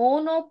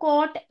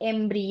monocot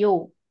embryo.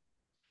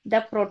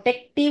 The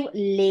protective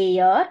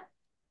layer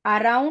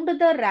around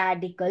the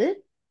radicle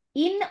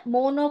in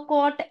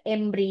monocot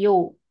embryo.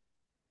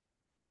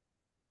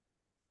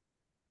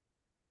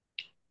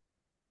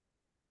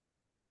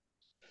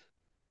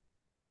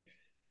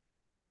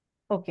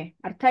 Okay,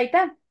 ಅರ್ಥ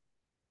ಆಯ್ತಾ?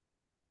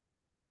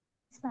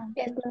 Yes, ma'am.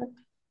 Yes, ma'am.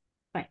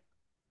 Fine.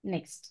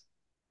 Next.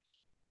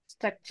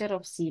 Structure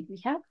of seed we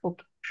have.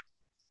 Okay.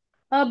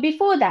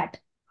 Before that,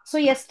 so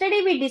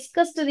yesterday we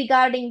discussed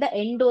regarding the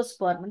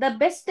endosperm. The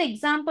best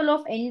example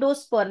of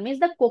endosperm is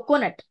the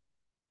coconut.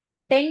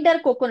 Tender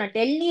coconut.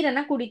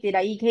 ಎಳ್ನೀರನ್ನ ಕುಡಿತೀರಾ,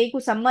 ಈಗ ಹೇಗೂ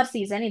summer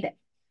season ಇದೆ.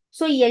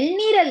 So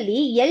ಎಳ್ನೀರಲ್ಲಿ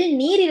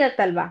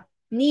ನೀರಿರತ್ತಲ್ವಾ,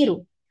 ನೀರು,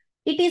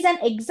 it is an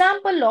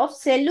example of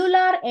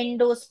cellular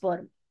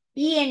endosperm.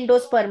 ಈ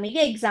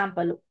ಎಂಡೋಸ್ಪರ್ಮಿಗೆ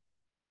example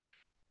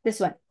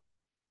this one,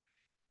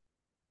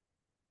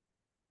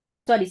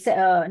 sorry,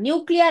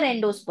 nuclear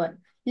endosperm.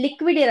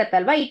 Liquid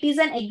ಇರತ್ತಲ್ವಾ, it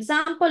is an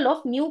example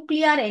of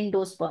nuclear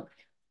endosperm.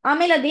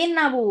 ಆಮೇಲೆ ಅದೇನ್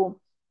ನಾವು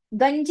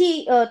ಗಂಜಿ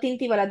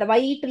ತಿಂತೀವಲ್ಲ, the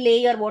white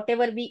layer what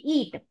ever we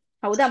eat,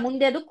 ಹೌದಾ,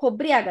 ಮುಂದೆ ಅದು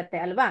ಕೊಬ್ಬರಿ ಆಗತ್ತೆ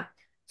ಅಲ್ವಾ.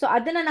 ಸೊ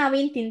ಅದನ್ನ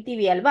ನಾವೇನ್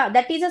ತಿಂತೀವಿ ಅಲ್ವಾ,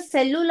 that is a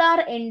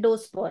cellular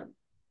endosperm.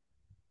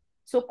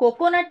 So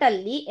coconut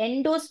ಅಲ್ಲಿ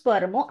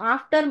ಎಂಡೋಸ್ಪರ್ಮ್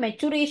ಆಫ್ಟರ್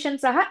ಮೆಚುರೇಷನ್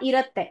ಸಹ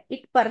ಇರತ್ತೆ,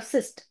 it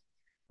persist.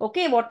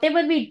 Okay, what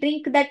ever V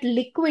drink that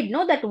liquid,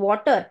 no, that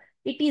water,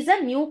 it is a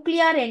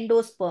nuclear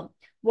endosperm.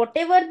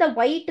 Whatever the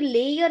white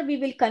layer we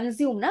will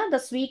consume, na, the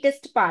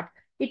sweetest part,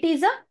 it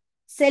is a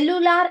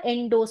cellular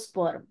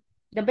endosperm.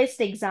 The best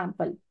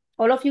example.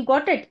 All of you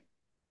got it?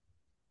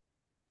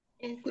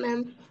 Yes,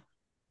 ma'am.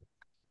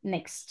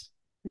 Next.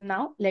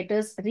 Now let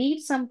us read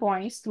some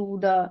points through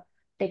the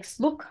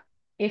textbook.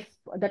 If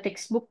the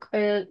textbook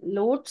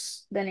loads,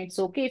 then it's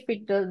okay. If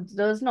it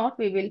does not,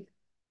 we will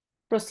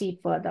proceed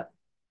further.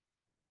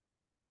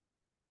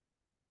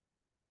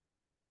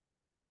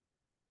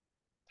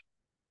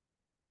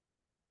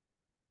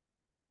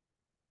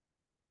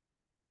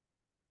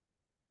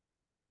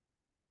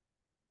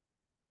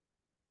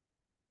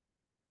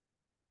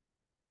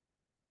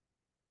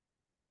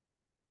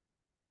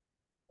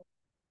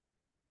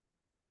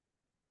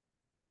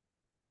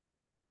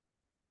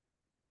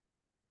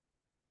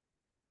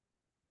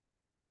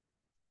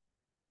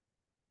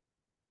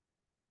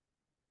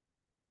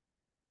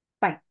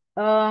 Fine.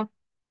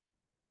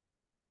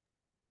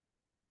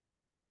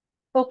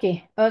 Okay.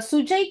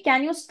 Sujay,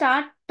 can you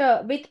start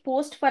with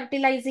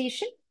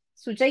post-fertilization?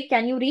 Sujay,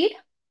 can you read?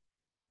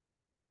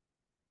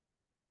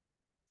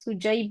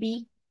 Sujay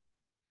B.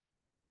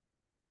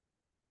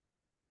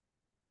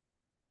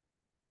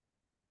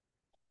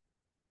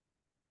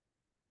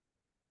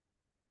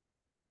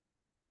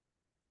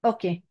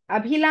 Okay.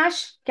 Abhilash,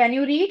 can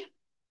you read?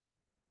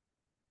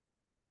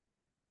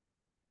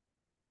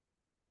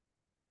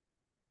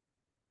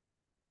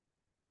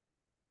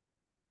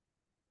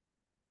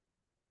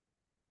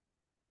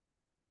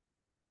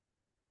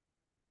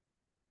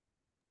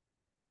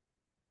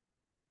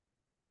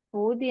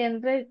 ಓದಿ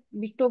ಅಂದ್ರೆ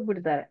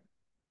ಬಿಟ್ಟೋಗ್ಬಿಡ್ತಾರೆ.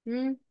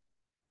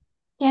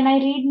 Can I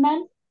read,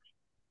 ma'am?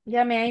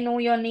 Yeah, may I know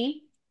your name?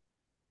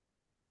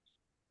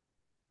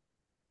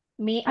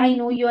 May I Fine.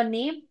 know your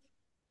name?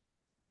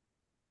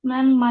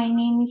 Ma'am, my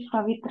name is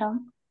Pavitra.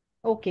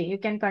 Okay, you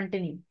can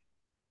continue.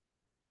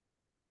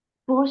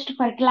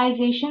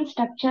 Post-fertilization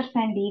structures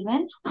and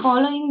events.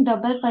 Following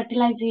double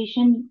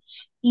fertilization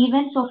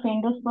events of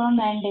endosperm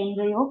and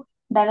embryo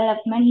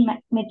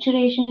development,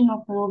 maturation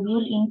of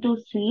ovule into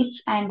seeds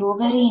and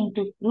ovary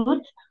into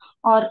fruits,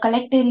 or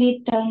collectively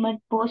termed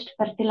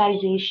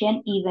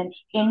post-fertilization events.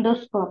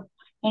 Endosperm.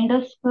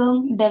 Endosperm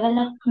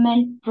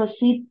development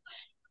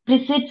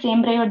precedes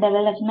embryo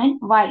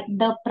development. Why?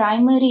 The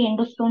primary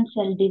endosperm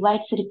cell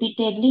divides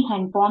repeatedly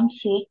and forms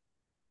a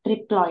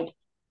triploid.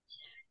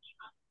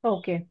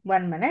 Okay,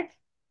 1 minute.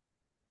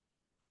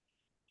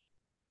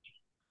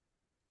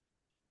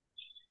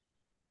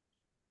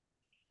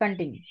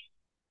 Continue.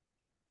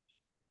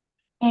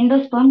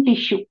 Endosperm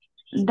tissue.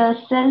 The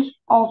cells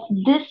of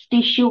this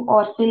tissue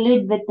are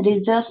filled with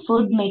reserved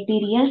food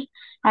materials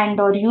and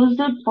are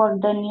used for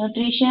the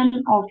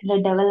nutrition of the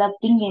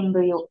developing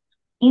embryo.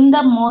 In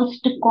the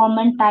most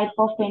common type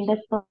of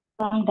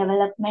endosperm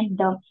development,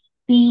 the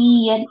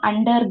PEN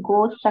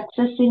undergoes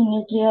successive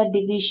nuclear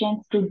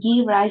divisions to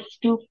give rise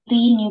to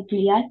free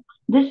nuclei.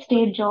 This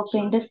stage of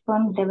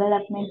endosperm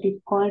development is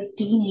called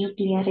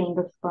prenuclear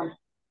endosperm.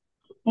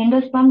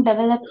 Endosperm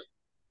develops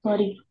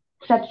sorry.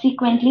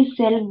 Subsequently,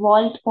 cell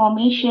wall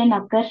formation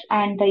occurs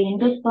and the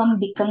endosperm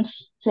becomes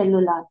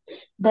cellular.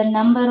 The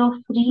number of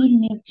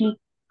free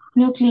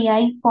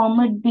nuclei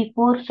formed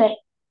before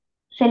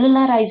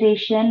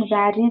cellularization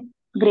varies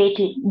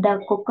greatly.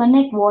 The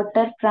coconut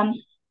water from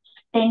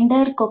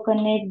tender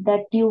coconut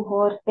that you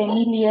are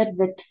familiar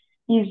with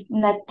is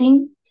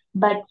nothing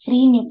but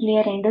free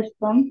nuclear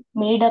endosperm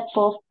made up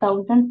of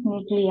thousands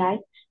nuclei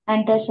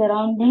and the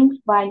surroundings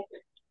while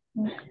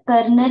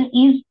kernel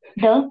is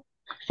the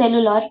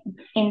cellular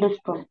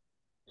endosperm.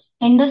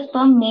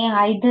 Endosperm may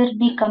either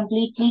be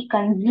completely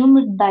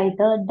consumed by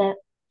the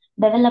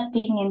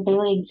developing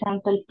embryo,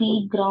 example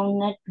pea,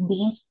 groundnut,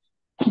 beans,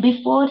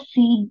 before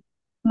seed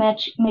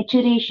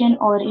maturation,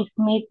 or it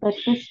may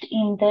persist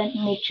in the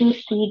mature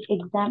seed,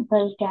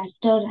 example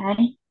castor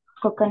and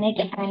coconut,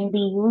 and be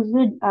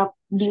used up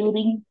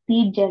during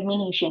seed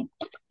germination.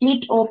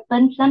 It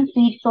opens some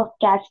seeds of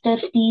castor,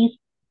 peas,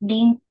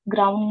 beans,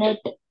 groundnut,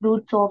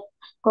 roots of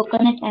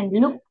coconut, and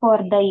look for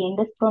the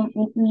endosperm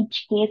in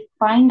each case.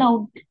 Find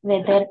out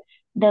whether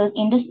the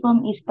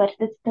endosperm is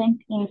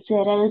persistent in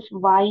cereals,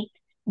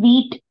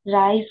 wheat,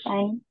 rice,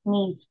 and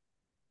maize.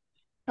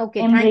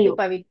 Okay, thank you, Embryo.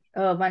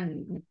 Pavitra.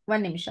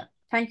 One nimisha.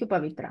 Thank you,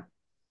 Pavitra.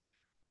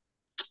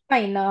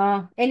 Fine.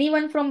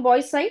 Anyone from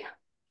boys' side?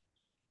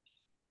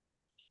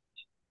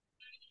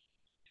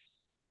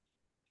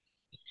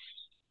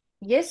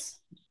 Yes.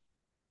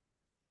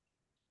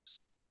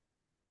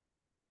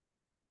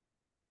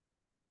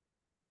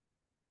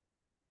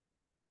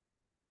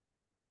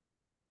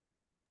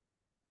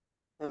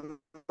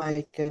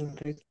 I can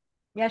read.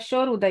 Yeah,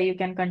 sure, Uday, you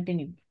can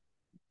continue.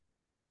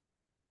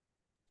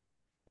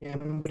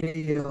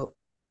 Embryo.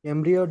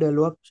 Embryo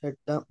develops at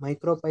the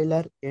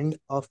micropylar end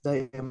of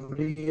the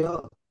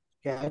embryo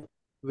cat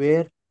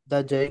where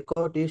the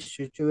zygote is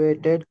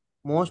situated.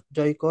 Most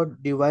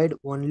zygotes divide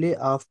only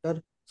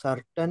after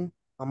certain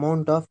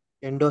amount of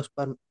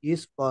endosperm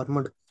is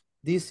formed.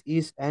 This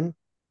is an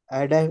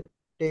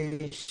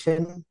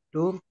adaptation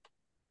to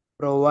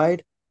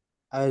provide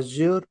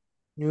assure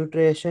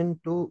nutrition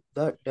to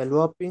the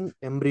developing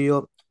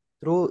embryo.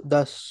 Through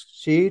the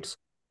seeds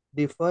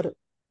differ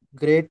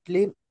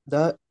greatly.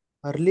 The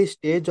early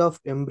stage of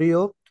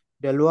embryo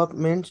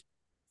development,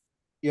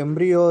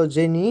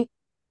 embryogeny,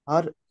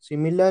 are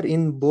similar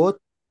in both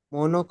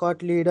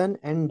monocotyledon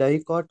and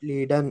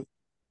dicotyledon.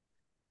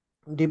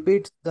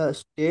 Depicts the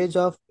stage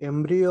of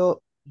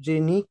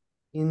embryogeny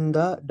in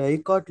the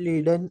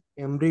dicotyledon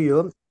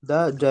embryo.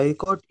 The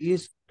zygote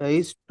is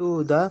raised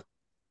to the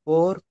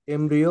core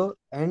embryo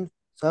and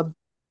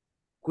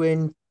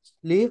subsequently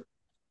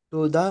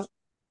to the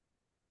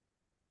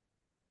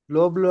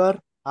globular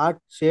heart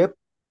shape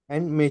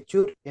and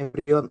mature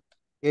embryo.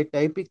 A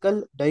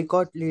typical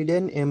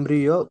dicotyledon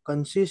embryo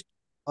consists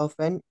of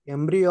an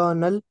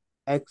embryonal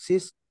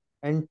axis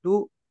and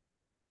two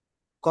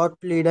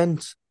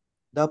cotyledons.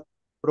 The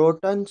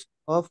protons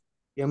of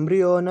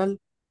embryonal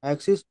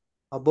axis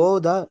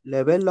above the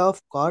level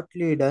of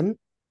cotyledon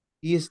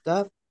is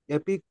the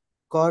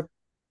Epicotyle,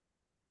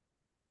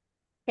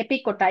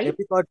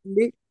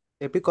 epicotyle,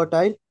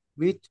 epicotyle,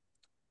 which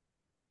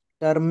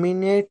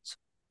terminates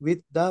with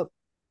the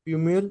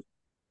pumule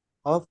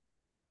of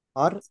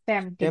or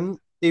stem tip. stem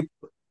tip.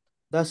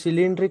 The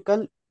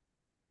cylindrical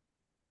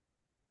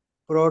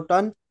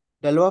proton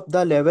develop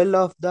the level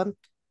of the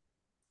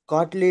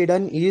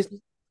cotyledon is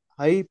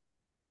hy-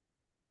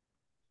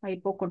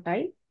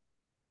 Hypocotyle,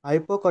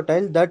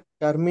 hypocotyle that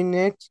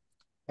terminates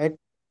at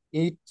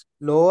its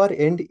lower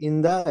end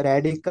in the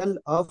radical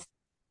of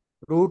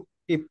root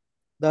tip.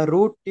 The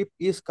root tip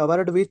is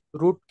covered with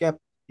root cap.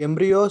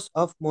 Embryos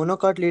of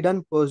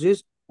monocotyledon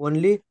possess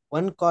only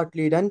one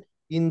cotyledon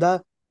in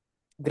the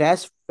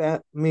grass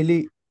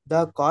family.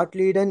 The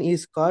cotyledon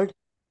is called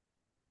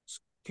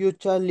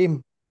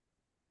scuculum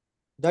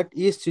that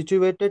is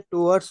situated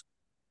towards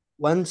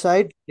one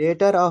side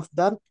later of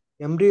the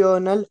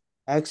embryonal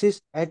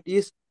axis at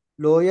its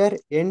lower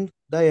end.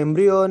 The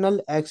embryonal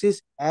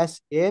axis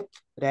has a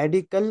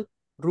radical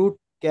root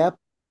cap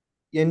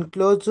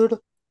enclosed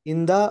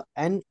in the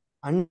an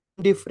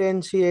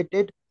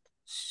undifferentiated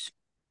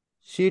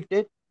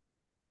sheeted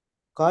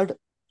called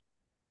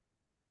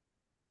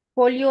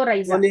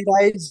Folioryza.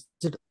 polarized.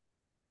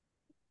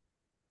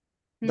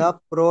 Hmm. The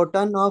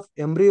proton of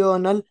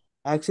embryonal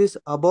axis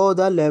above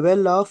the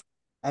level of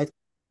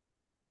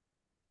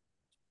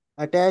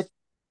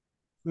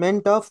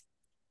attachment of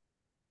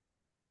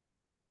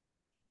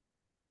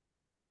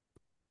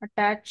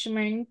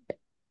Attachment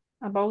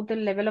above the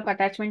level of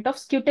attachment of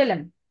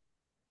scutellum.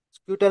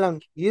 scutellum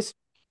is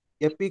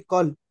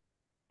apical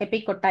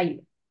Epicotyle.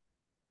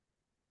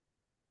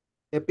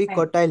 And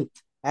epicotyle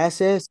as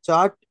a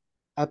short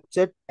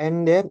abscess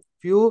and a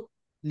few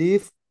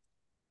leaf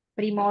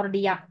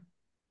primordia.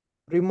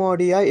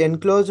 primordia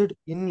enclosed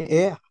in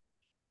a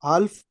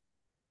half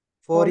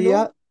Hollow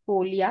folia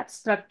folia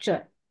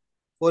structure.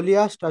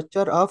 folia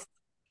structure of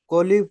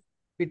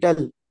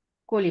colipetal.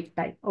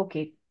 Coleoptile.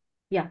 Okay.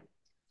 Yeah.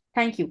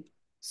 Thank you.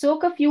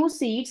 Soak a few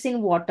seeds in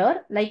water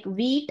like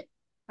wheat,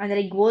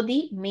 ಅಂದರೆ ಗೋಧಿ,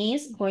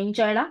 maize,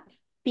 ಗೋಂಜಾಳ,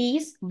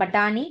 peas,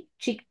 batani,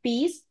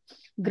 chickpeas,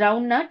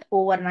 groundnut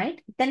overnight.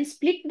 Then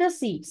split the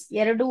seeds.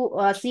 ಎರಡು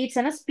seeds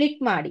ಅನ್ನ split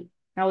ಮಾಡಿ.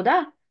 ಹೌದಾ?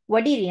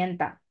 ಒಡಿರಿ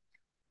ಅಂತ.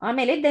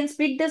 ಆಮೇಲೆ then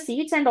split the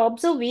seeds and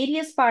observe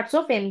various parts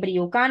of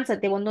embryo.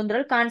 ಕಾಣಿಸುತ್ತೆ,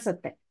 ಒಂದೊಂದ್ರಲ್ಲಿ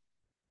ಕಾಣಿಸುತ್ತೆ.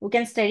 You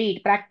can study it.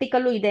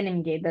 Practical ಇದೆ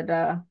ನಿಮ್ಗೆ ಇದರ.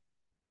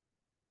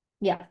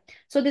 Yeah.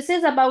 So this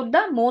is about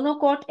the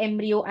monocot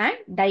embryo and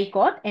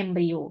dicot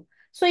embryo.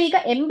 So ಈಗ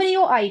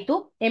ಎಂಬ್ರಿಯೋ ಆಯ್ತು,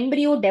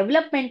 ಎಂಬ್ರಿಯೋ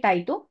ಡೆವಲಪ್ಮೆಂಟ್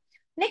ಆಯ್ತು.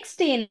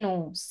 ನೆಕ್ಸ್ಟ್ ಏನು?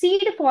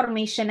 Seed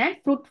formation and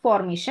fruit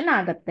formation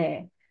ಆಗತ್ತೆ.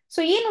 ಸೊ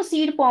ಏನು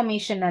ಸೀಡ್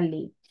ಫಾರ್ಮೇಶನ್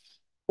ಅಲ್ಲಿ?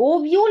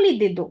 ಓವ್ಯೂಲ್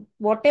ಇದ್ದಿದ್ದು,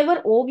 what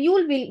ever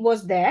ovule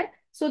was there,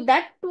 so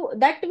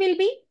that will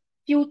be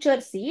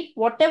future seed.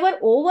 What ever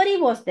ovary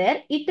was there,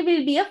 it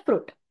will be a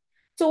fruit.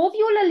 So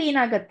ovule ಅಲ್ಲಿ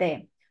ಏನಾಗತ್ತೆ?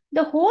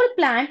 The whole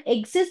plant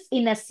exist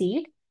in a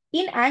seed.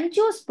 In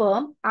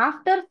angiosperm,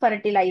 after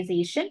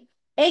fertilization,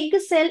 egg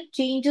cell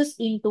changes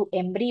into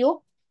embryo,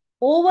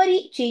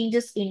 ovary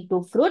changes into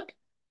fruit,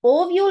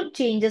 ovule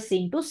changes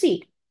into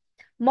seed.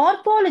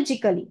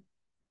 Morphologically,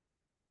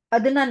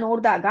 ಅದನ್ನ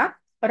ನೋಡಿದಾಗ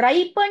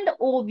ರೈಪಂಡ್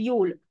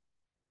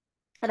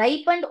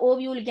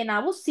ಓವ್ಯೂಲ್ಗೆ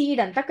ನಾವು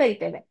seed ಅಂತ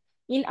ಕರಿತೇವೆ.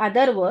 In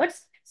other words,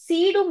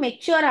 ಸೀಡು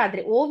mature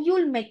ಆದ್ರೆ,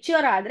 ovule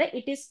mature ಆದ್ರೆ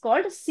it is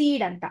called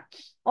seed ಅಂತ,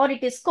 R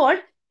it is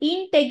called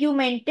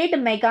ಇಂಟೆಗ್ಯುಮೆಂಟೆಡ್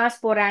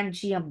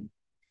ಮೆಗಾಸ್ಪೊರಾಂಜಿಯಂ.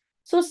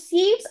 So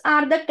seeds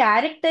are the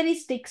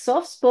characteristics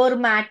of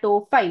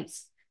spermatophytes.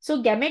 So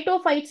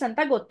gametophytes ಅಂತ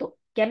ಗೊತ್ತು.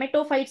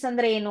 Gametophytes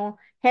ಅಂದ್ರೆ ಏನು?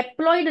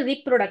 Haploid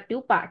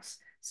reproductive parts.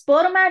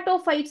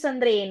 Spermatophytes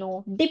ಅಂದ್ರೆ ಏನು?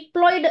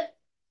 Diploid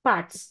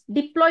parts.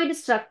 Diploid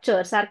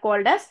structures are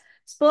called as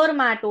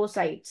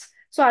spermatocytes.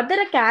 So ಅದರ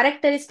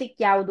characteristic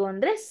ಯಾವುದು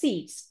ಅಂದ್ರೆ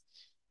seeds.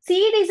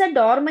 Seed is a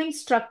dormant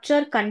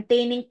structure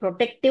containing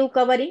protective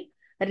covering,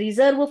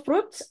 reserve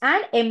fruits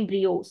and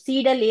embryo.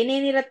 Seed ಅಲ್ಲಿ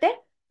ಏನೇನಿರುತ್ತೆ?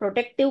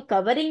 ಪ್ರೊಟೆಕ್ಟಿವ್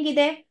ಕವರಿಂಗ್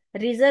ಇದೆ,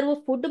 reserve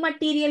food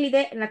material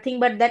ಇದೆ, nothing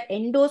but that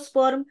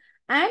endosperm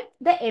and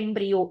the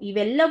embryo.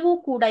 ಇವೆಲ್ಲವೂ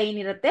ಕೂಡ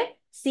ಏನಿರುತ್ತೆ?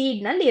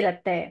 Seed ನಲ್ಲಿ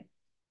ಇರುತ್ತೆ.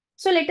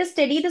 So let us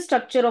study the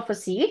structure of a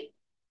seed.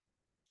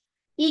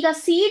 ಈಗ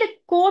seed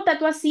coat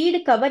ಅಥವಾ ಸೀಡ್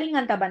ಕವರಿಂಗ್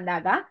ಅಂತ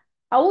ಬಂದಾಗ,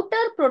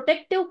 outer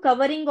protective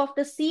covering of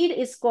the seed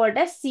is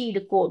called as seed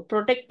coat.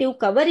 Protective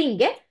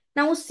ಕವರಿಂಗ್ಗೆ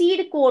ನಾವು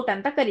ಸೀಡ್ ಕೋಟ್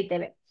ಅಂತ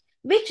ಕರಿತೇವೆ.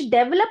 Which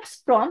develops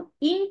from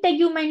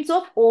ಇಂಟೆಗ್ಯುಮೆಂಟ್ಸ್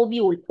of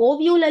ovule.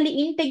 Ovule ಅಲ್ಲಿ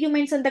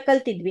ಇಂಟೆಗ್ಯುಮೆಂಟ್ಸ್ ಅಂತ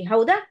ಕಲ್ತಿದ್ವಿ,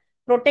 ಹೌದಾ?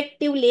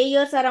 Protective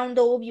layers around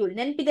the ovule,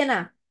 ನೆನಪಿದೆನಾ?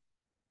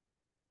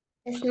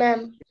 Yes, ma'am.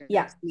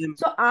 Yeah.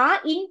 So ಆ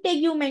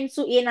ಇಂಟೆಗ್ಯುಮೆಂಟ್ಸ್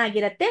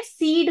ಏನಾಗಿರುತ್ತೆ?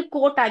 ಸೀಡ್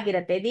ಕೋಟ್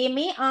ಆಗಿರುತ್ತೆ. They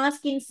may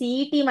ask in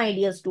CET, my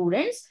dear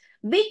students,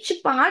 which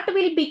part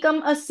will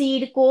become a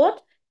seed coat?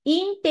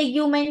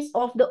 Integuments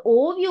of the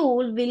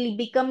ovule will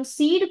become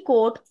seed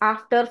coat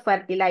after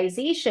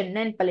fertilization.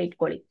 ನೆನಪಲ್ಲಿ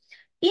ಇಟ್ಕೊಳ್ಳಿ.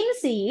 In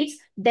seeds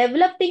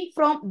developing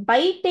from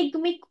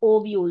bitegmic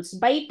ovules.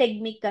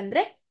 Bitegmic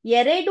ಅಂದ್ರೆ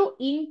ಎರಡು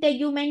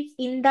ಇಂಟೆಗ್ಯುಮೆಂಟ್ಸ್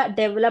ಇಂದ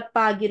develop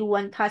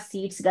ಆಗಿರುವಂತಹ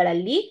seeds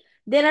ಗಳಲ್ಲಿ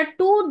there are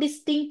two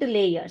distinct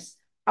layers.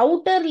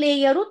 Outer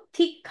layer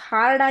thick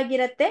hard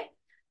ಆಗಿರುತ್ತೆ,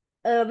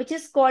 which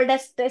is called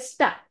as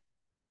ಟೆಸ್ಟಾ.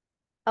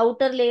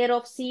 Outer layer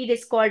of seed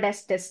is called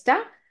as ಟೆಸ್ಟಾ.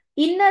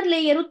 Inner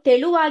layer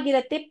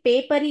ತೆಳುವಾಗಿರುತ್ತೆ,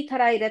 ಪೇಪರಿ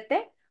ತರ ಇರುತ್ತೆ,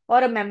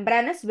 R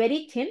ಮೆಂಬ್ರಾನಸ್,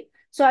 very thin.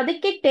 So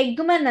ಅದಕ್ಕೆ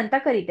ಟೆಗ್ಮನ್ ಅಂತ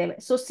ಕರಿತೇವೆ.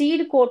 ಸೊ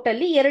ಸೀಡ್ ಕೋಟ್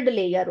ಅಲ್ಲಿ ಎರಡು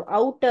ಲೇಯರ್,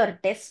 ಔಟರ್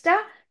ಟೆಸ್ಟಾ,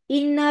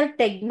 ಇನ್ನರ್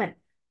ಟೆಗ್ಮನ್.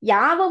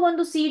 ಯಾವ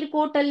ಒಂದು ಸೀಡ್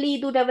ಕೋಟ್ ಅಲ್ಲಿ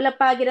ಇದು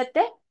ಡೆವಲಪ್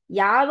ಆಗಿರುತ್ತೆ?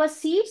 ಯಾವ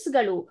ಸೀಡ್ಸ್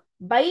ಗಳು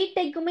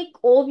ಬೈಟೆಗ್ಮಿಕ್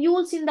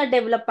ಓವ್ಯೂಲ್ಸ್ ಇಂದ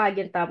ಡೆವಲಪ್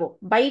ಆಗಿರ್ತಾವೋ.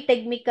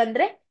 ಬೈಟೆಗ್ಮಿಕ್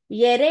ಅಂದ್ರೆ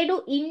ಎರಡು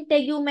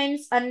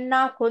ಇಂಟೆಗ್ಯುಮೆಂಟ್ಸ್ ಅನ್ನ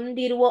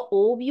ಹೊಂದಿರುವ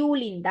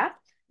ಓವ್ಯೂಲ್ ಇಂದ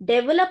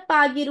ಡೆವಲಪ್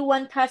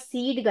ಆಗಿರುವಂತಹ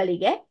ಸೀಡ್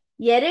ಗಳಿಗೆ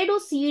ಎರಡು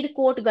seed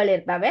coat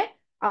ಗಳಿರ್ತವೆ.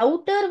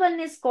 Outer one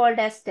is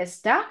called as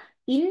ಟೆಸ್ಟಾ,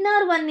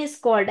 inner one is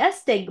called as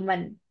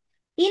ಟೆಗ್ಮನ್.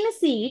 In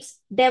seeds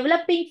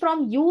developing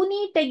from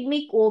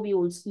ಯೂನಿಟೆಗ್ಮಿಕ್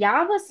ovules,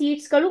 ಯಾವ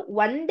ಸೀಡ್ಸ್ ಗಳು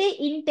ಒಂದೇ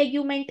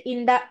ಇಂಟೆಗ್ಯುಮೆಂಟ್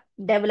ಇಂದ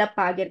develop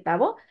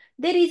ಆಗಿರ್ತಾವೋ,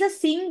 there is a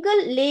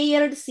single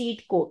layered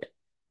seed coat.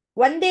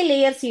 ಒಂದೇ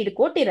ಲೇಯರ್ ಸೀಡ್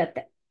ಕೋಟ್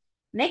ಇರುತ್ತೆ.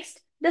 Next,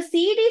 the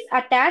seed is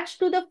attach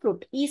to the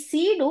fruit. ಈ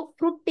ಸೀಡು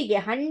ಫ್ರೂಟಿಗೆ,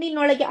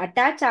 ಹಣ್ಣಿನೊಳಗೆ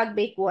attach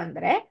ಆಗಬೇಕು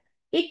ಅಂದ್ರೆ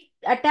it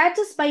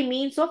attaches by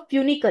means of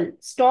ಫ್ಯುನಿಕಲ್.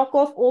 Stock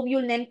of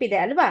ovule ನೆನಪಿದೆ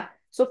ಅಲ್ವಾ?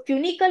 ಸೊ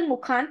ಫ್ಯುನಿಕಲ್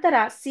ಮುಖಾಂತರ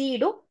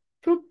ಸೀಡು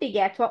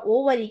ಫ್ರೂಟಿಗೆ ಅಥವಾ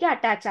ಓವರಿಗೆ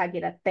ಅಟ್ಯಾಚ್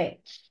ಆಗಿರುತ್ತೆ.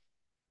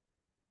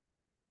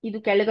 ಇದು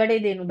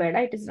ಕೆಳಗಡೆದೇನು ಬೇಡ,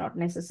 it is not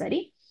necessary.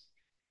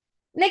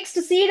 Next,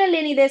 seed ಅಲ್ಲಿ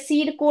ಏನಿದೆ?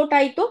 ಸೀಡ್ ಕೋಟ್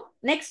ಆಯ್ತು.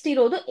 ನೆಕ್ಸ್ಟ್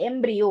ಇರೋದು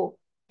embryo.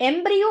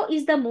 Embryo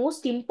is the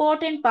most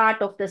important part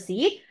of the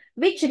seed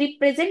which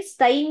represents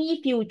tiny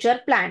future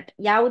plant.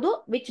 ಯಾವುದು?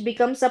 Which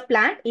becomes a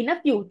plant in a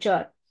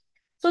future.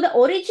 So the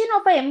origin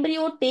of an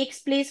embryo takes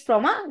place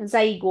from a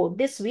zygote.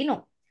 This we know.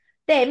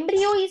 The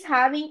embryo is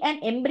having an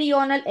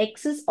embryonal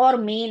axis or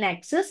main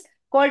axis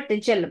called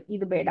tigellum.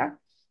 ಇದು ಬೇಡ.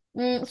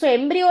 So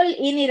ಎಂಬ್ರಿಯೋಲ್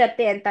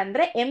ಏನಿರತ್ತೆ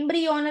ಅಂತಂದ್ರೆ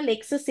embryonal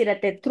excess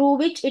ಇರತ್ತೆ through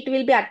which it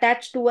will be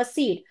attach to a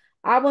seed.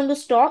 ಆ ಒಂದು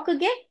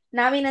ಸ್ಟಾಕ್ಗೆ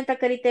ನಾವೇನಂತ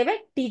ಕರಿತೇವೆ?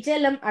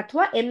 ಟಿಜೆಲಮ್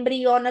ಅಥವಾ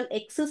ಎಂಬ್ರಿಯೋನಲ್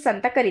ಎಕ್ಸಸ್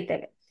ಅಂತ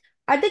ಕರಿತೇವೆ.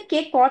 ಅದಕ್ಕೆ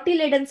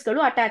ಕಾಟಿಲೆಡನ್ಸ್ ಗಳು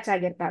ಅಟ್ಯಾಚ್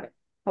ಆಗಿರ್ತವೆ.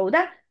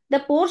 ಹೌದಾ? The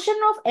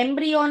portion of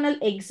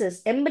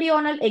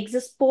embryonal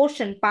Axis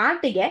portion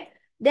ಪಾರ್ಟ್ಗೆ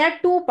they are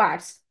two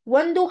parts.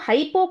 ಒಂದು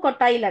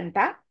ಹೈಪೋಕೊಟೈಲ್ ಅಂತ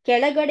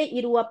ಕೆಳಗಡೆ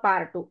ಇರುವ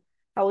ಪಾರ್ಟು,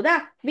 ಹೌದಾ,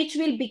 which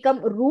will become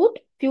root,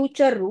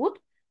 future root.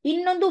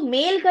 ಇನ್ನೊಂದು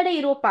ಮೇಲ್ಗಡೆ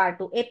ಇರುವ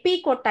ಪಾರ್ಟು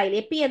ಎಪಿಕೊಟೈಲ್,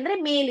 ಎಪಿ ಅಂದ್ರೆ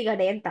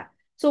ಮೇಲ್ಗಡೆ ಅಂತ.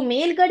 ಸೊ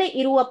ಮೇಲ್ಗಡೆ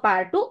ಇರುವ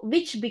ಪಾರ್ಟು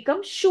ವಿಚ್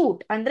ಬಿಕಮ್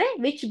ಶೂಟ್ ಅಂದ್ರೆ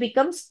ವಿಚ್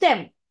ಬಿಕಮ್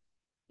ಸ್ಟೆಮ್.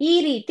 ಈ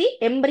ರೀತಿ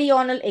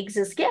ಎಂಬ್ರಿಯೋನಲ್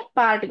ಎಕ್ಸಿಸ್ಗೆ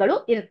ಪಾರ್ಟ್ಗಳು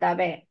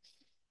ಇರ್ತವೆ.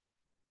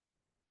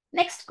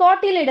 ನೆಕ್ಸ್ಟ್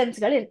ಕಾಟಿಲೆಡನ್ಸ್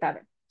ಗಳು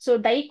ಇರ್ತವೆ. ಸೊ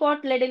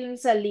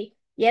ಡೈಕಾಟಿಲೆಡನ್ಸ್ ಅಲ್ಲಿ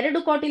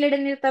 2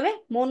 ಕಾಟಿಲೆಡನ್ ಇರ್ತವೆ,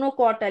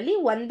 ಮೋನೋಕಾಟ್ ಅಲ್ಲಿ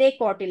ಒಂದೇ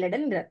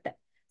ಕಾಟಿಲೆಡನ್ ಇರುತ್ತೆ.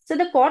 So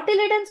the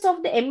ಕಾಟಿಲೆಡನ್ಸ್ of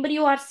the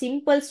embryo are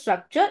simple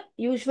structure,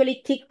 usually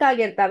thick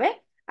ಆಗಿರ್ತವೆ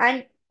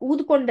and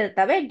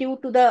ಊದ್ಕೊಂಡಿರ್ತವೆ due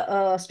to the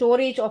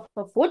storage of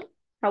food.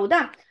 ಹೌದಾ?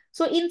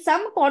 ಸೊ ಇನ್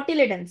ಸಮ್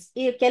ಕಾಟಿಲೆಡನ್ಸ್,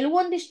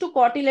 ಕೆಲವೊಂದಿಷ್ಟು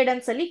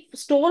ಕಾಟಿಲೆಡನ್ಸ್ ಅಲ್ಲಿ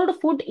ಸ್ಟೋರ್ಡ್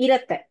ಫುಡ್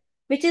ಇರುತ್ತೆ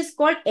which is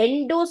called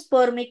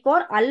endospermic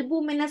R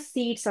ಅಲ್ಬುಮಿನಸ್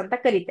seeds ಅಂತ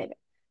ಕರಿತೇವೆ.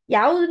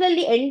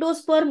 ಯಾವುದ್ರಲ್ಲಿ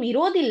ಎಂಡೋಸ್ಪರ್ಮ್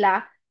ಇರೋದಿಲ್ಲ,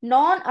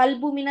 ನಾನ್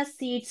ಅಲ್ಬುಮಿನಸ್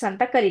ಸೀಡ್ಸ್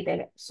ಅಂತ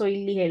ಕರಿತೇವೆ. ಸೊ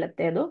ಇಲ್ಲಿ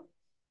ಹೇಳುತ್ತೆ ಅದು.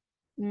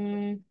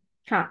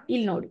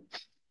 ಇಲ್ಲಿ ನೋಡಿ.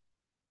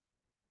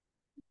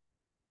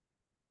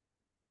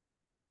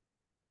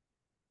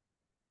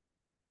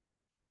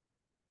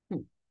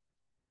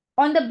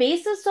 On the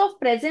basis of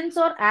presence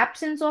R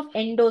absence of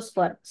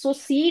endosperm. So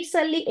seeds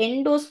ಅಲ್ಲಿ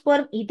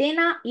ಎಂಡೋಸ್ಪರ್ಮ್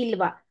ಇದೆನಾ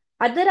ಇಲ್ವಾ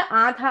ಅದರ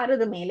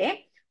ಆಧಾರದ ಮೇಲೆ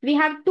we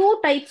have 2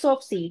 types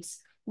of seeds.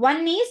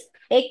 One is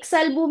X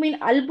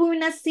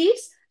ಅಲ್ಬುಮಿನಸ್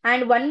seeds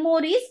and one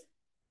more is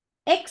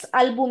X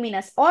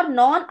ಅಲ್ಬುಮಿನಸ್ R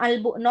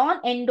non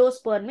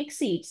endospermic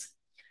seeds.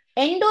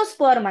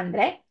 Endosperm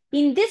ಅಂದ್ರೆ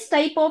in this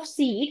type of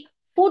seed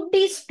food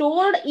is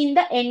stored in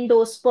the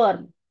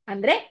endosperm.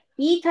 ಅಂದ್ರೆ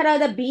ಈ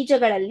ತರಹದ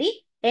ಬೀಜಗಳಲ್ಲಿ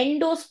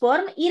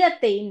ಎಂಡೋಸ್ಪರ್ಮ್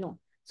ಇರತ್ತೆ ಇನ್ನು.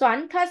 So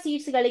ಅಂಥ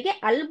seeds ಗಳಿಗೆ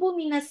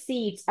ಅಲ್ಬುಮಿನಸ್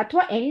seeds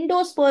ಅಥವಾ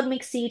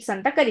ಎಂಡೋಸ್ಪರ್ಮಿಕ್ ಸೀಡ್ಸ್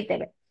ಅಂತ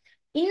ಕರಿತೇವೆ.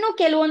 ಇನ್ನು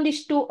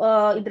ಕೆಲವೊಂದಿಷ್ಟು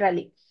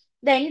ಇದರಲ್ಲಿ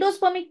the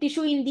endospermic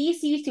tissue in these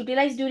seeds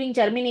utilized during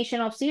germination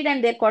of seed and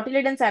their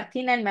cotyledons are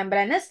thin and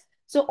membranous.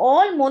 So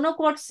all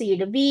monocot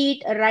seed,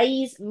 wheat,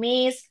 rice,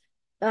 maize,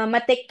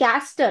 ಮತ್ತೆ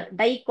ಕ್ಯಾಸ್ಟರ್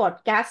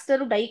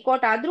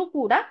ಡೈಕಾಟ್ ಆದ್ರೂ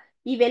ಕೂಡ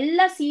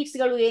ಇವೆಲ್ಲ ಸೀಡ್ಸ್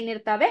ಗಳು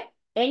ಏನಿರ್ತವೆ?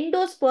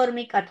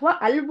 ಎಂಡೋಸ್ಪರ್ಮಿಕ್ ಅಥವಾ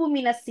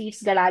ಅಲ್ಬುಮಿನಸ್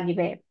ಸೀಡ್ಸ್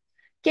ಗಳಾಗಿವೆ.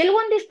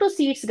 ಕೆಲವೊಂದಿಷ್ಟು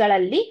ಸೀಡ್ಸ್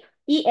ಗಳಲ್ಲಿ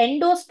ಈ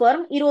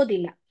ಎಂಡೋಸ್ಪರ್ಮ್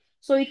ಇರೋದಿಲ್ಲ.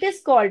 So it is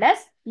called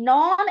as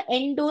non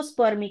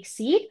endospermic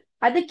seed.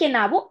 ಅದಕ್ಕೆ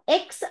ನಾವು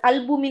ಎಕ್ಸ್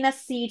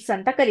ಅಲ್ಬುಮಿನಸ್ ಸೀಡ್ಸ್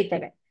ಅಂತ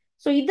ಕರಿತೇವೆ.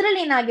 ಸೊ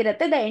ಇದ್ರಲ್ಲಿ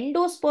ಏನಾಗಿರುತ್ತೆ? The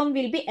endosperm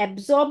will be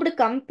absorbed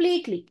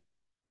completely.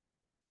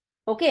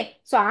 Okay,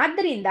 so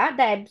ಆದ್ರಿಂದ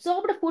the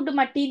absorbed food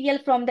material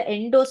from the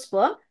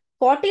endosperm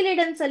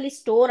ಕಾಟಿಲೆಡನ್ಸ್ ಅಲ್ಲಿ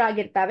ಸ್ಟೋರ್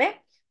ಆಗಿರ್ತವೆ.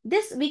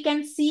 ದಿಸ್ ವಿ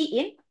ಕ್ಯಾನ್ ಸಿ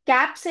ಇನ್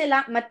ಕ್ಯಾಪ್ಸೆಲಾ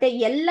ಮತ್ತೆ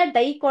ಎಲ್ಲ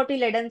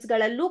ಡೈಕಾಟಿಲೆಡನ್ಸ್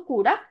ಗಳಲ್ಲೂ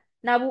ಕೂಡ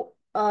ನಾವು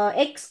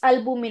ಎಕ್ಸ್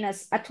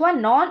ಅಲ್ಬುಮಿನಸ್ ಅಥವಾ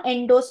ನಾನ್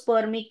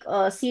ಎಂಡೋಸ್ಪರ್ಮಿಕ್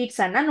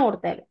ಸೀಡ್ಸ್ ಅನ್ನ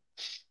ನೋಡ್ತೇವೆ.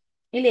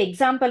 ಇಲ್ಲಿ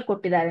ಎಕ್ಸಾಂಪಲ್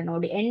ಕೊಟ್ಟಿದ್ದಾರೆ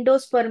ನೋಡಿ.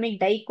 Endospermic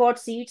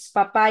dicot seeds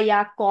papaya,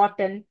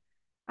 cotton.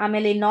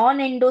 ಆಮೇಲೆ ನಾನ್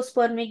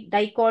endospermic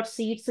dicot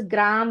seeds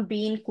gram,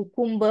 bean,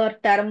 cucumber,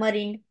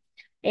 ಟರ್ಮರಿನ್.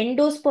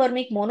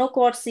 Endospermic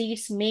monocot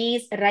seeds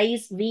Mein,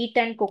 rice, wheat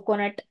and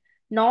coconut.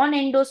 Non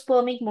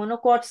endospermic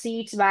monocot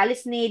seeds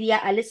ವ್ಯಾಲಿಸ್ನೇರಿಯಾ,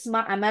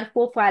 ಅಲಿಸ್ಮಾ,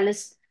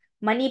 ಅಮರ್ಫೋಫಾಲಿಸ್,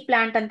 money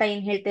plant ಅಂತ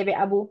ಏನ್ ಹೇಳ್ತೇವೆ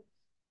ಅವು.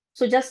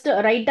 So just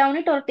write down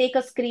it R take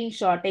a screen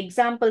shot.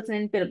 Examples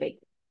ನೆನಪಿರ್ಬೇಕು.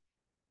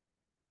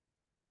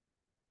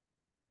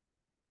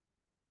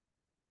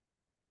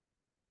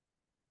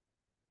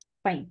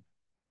 Fine.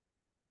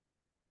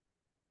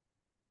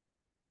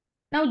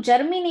 ನಾವು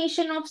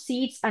germination of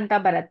seeds ಅಂತ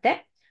ಬರುತ್ತೆ.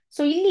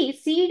 So ಇಲ್ಲಿ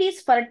seed is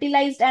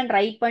fertilised and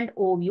ರೈಪಂಡ್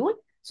ovule.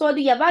 So ಅದು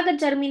ಯಾವಾಗ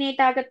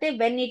ಜರ್ಮಿನೇಟ್ ಆಗುತ್ತೆ?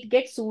 When it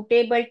get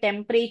suitable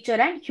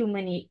temperature and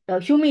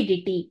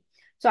humidity.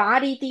 So ಆ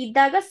ರೀತಿ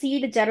ಇದ್ದಾಗ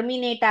ಸೀಡ್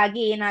ಜರ್ಮಿನೇಟ್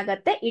ಆಗಿ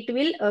ಏನಾಗುತ್ತೆ? It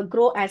will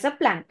grow as a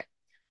plant.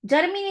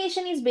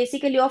 Germination is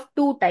basically of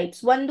 2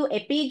 types. ಒಂದು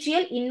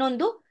ಎಪಿಜಿಯಲ್,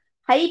 ಇನ್ನೊಂದು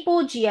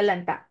ಹೈಪೋಜಿಯಲ್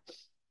ಅಂತ.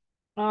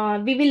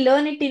 We will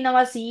learn it in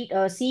our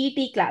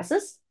CET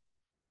classes.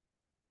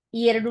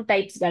 ಈ 2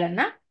 ಟೈಪ್ಸ್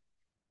ಗಳನ್ನ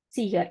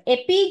ಸಿಹಿಯರ್.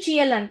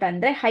 ಎಪಿಜಿಯಲ್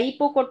ಅಂತಂದ್ರೆ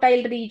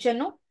ಹೈಪೋಕೊಟೈಲ್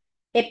ರೀಜನ್.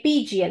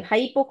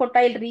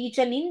 ಹೈಪೋಕೊಟೈಲ್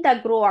ರೀಜನ್ ಇಂದ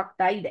ಗ್ರೋ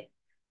ಆಗ್ತಾ ಇದೆ.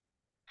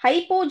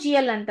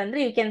 ಹೈಪೋಜಿಯಲ್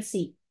ಅಂತಂದ್ರೆ ಯು ಕ್ಯಾನ್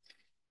ಸಿ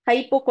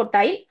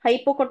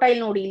ಹೈಪೋಕೊಟೈಲ್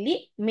ನೋಡಿ, ಇಲ್ಲಿ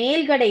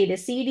ಮೇಲ್ಗಡೆ ಇದೆ,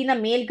 ಸೀಡಿನ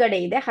ಮೇಲ್ಗಡೆ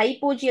ಇದೆ.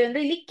 ಹೈಪೋಜಿಯಲ್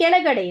ಅಂದ್ರೆ ಇಲ್ಲಿ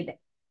ಕೆಳಗಡೆ ಇದೆ.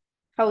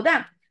 ಹೌದಾ?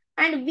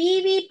 ಅಂಡ್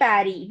ವಿವಿ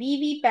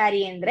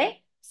ಪ್ಯಾರಿ ಅಂದ್ರೆ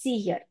see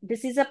here,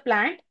 this is a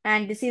plant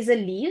and this is a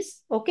leaves.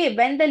 Okay,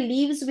 when the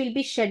leaves will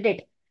be shedded,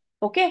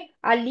 okay,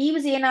 ಆ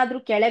leaves ಏನಾದ್ರೂ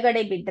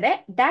ಕೆಳಗಡೆ ಬಿದ್ರೆ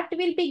that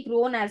will be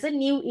grown as a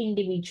new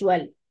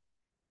individual.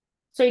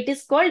 So it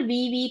is called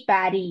vivi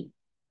pari.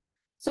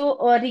 So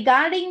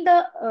regarding the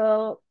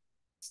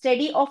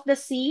study of the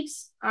seeds,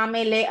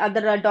 ಆಮೇಲೆ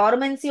ಅದರ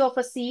dormancy of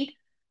a seed,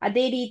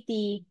 ಅದೇ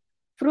ರೀತಿ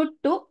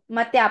fruit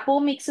ಮತ್ತೆ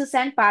apomixis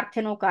and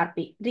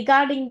ಪಾರ್ಥೆನೋಕಾರ್ಪಿ.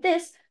 Regarding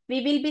this we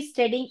will be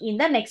studying in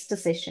the next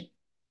session.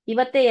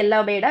 ಇವತ್ತೇ ಎಲ್ಲ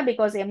ಬೇಡ,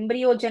 because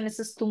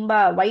ಎಂಬ್ರಿಯೋಜೆನೆಸಿಸ್ ತುಂಬಾ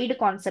wide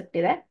concept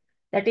ಇದೆ.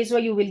 That is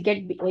why you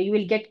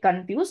will get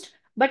confused.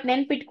 But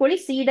ನೆನ್ಪಿಟ್ಕೊಳ್ಳಿ,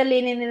 ಸೀಡ್ ಅಲ್ಲಿ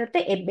ಏನೇನಿರುತ್ತೆ,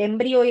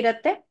 ಎಂಬ್ರಿಯೋ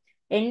ಇರುತ್ತೆ,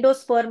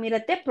 ಎಂಡೋಸ್ಪರ್ಮ್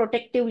ಇರುತ್ತೆ,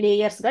 ಪ್ರೊಟೆಕ್ಟಿವ್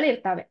ಲೇಯರ್ಸ್ ಗಳು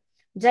ಇರ್ತವೆ.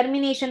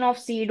 ಜರ್ಮಿನೇಷನ್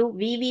ಆಫ್ ಸೀಡು,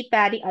 ವಿ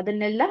ಪ್ಯಾರಿ,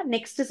 ಅದನ್ನೆಲ್ಲ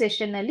ನೆಕ್ಸ್ಟ್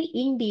ಸೆಷನ್ ನಲ್ಲಿ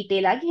ಇನ್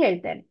ಡೀಟೇಲ್ ಆಗಿ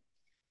ಹೇಳ್ತೇನೆ.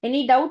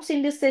 Any doubts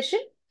in this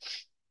session?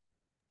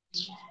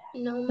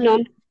 No, No.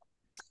 ma'am.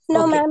 No,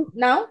 Okay. ma'am.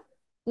 Now,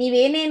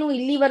 ನೀವೇನೇನು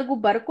ಇಲ್ಲಿವರೆಗೂ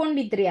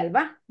ಬರ್ಕೊಂಡಿದ್ರಿ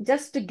ಅಲ್ವಾ,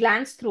 just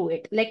glance through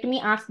it. Let me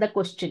ask the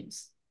questions.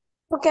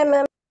 Okay,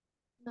 ma'am.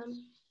 Ma'am.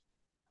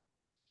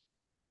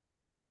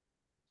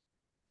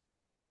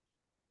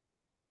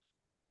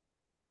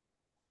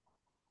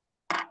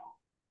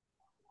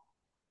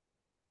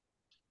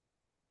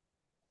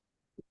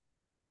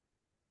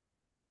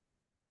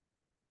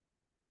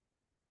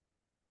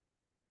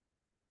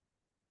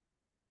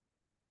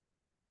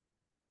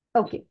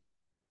 Okay.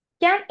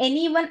 Can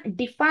anyone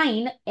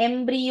define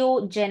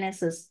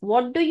embryogenesis?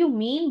 What do you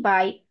mean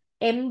by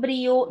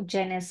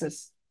embryogenesis?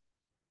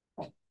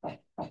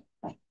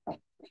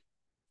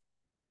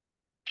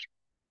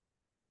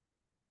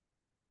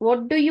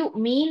 What do you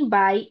mean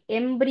by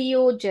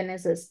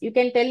embryogenesis? You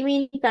can tell me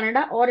in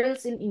Kannada or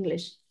else in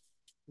English.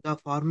 The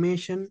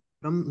formation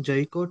from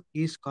zygote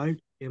is called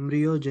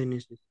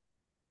embryogenesis.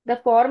 The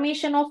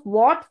formation of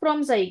what from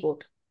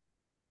zygote?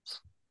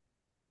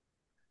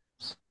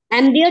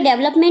 Embryo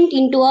development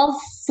into a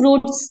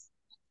fruits.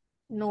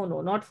 No,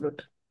 not fruit.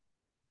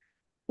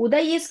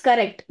 Uday is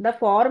correct. The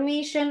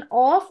formation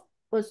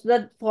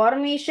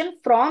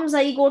from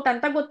zygote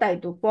anta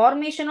gottaitu.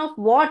 Formation of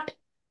what?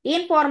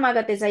 ಏನ್ form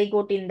ಆಗತ್ತೆ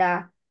zygote ಇಂದ?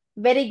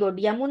 Very good.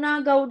 Yamuna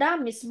Gowda,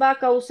 Misbah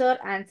Kausar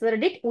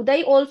answered it. Uday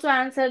also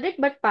answered it,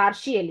 but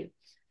partially.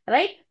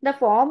 Right? The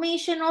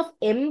formation of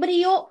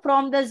embryo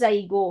from the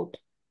zygote.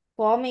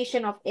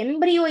 Formation of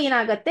embryo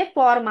ಏನಾಗತ್ತೆ?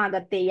 Form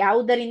ಆಗತ್ತೆ.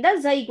 ಯಾವುದರಿಂದ?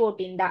 zygote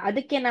ಇಂದ.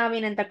 ಅದಕ್ಕೆ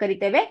ನಾವೇನಂತ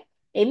ಕರಿತೇವೆ?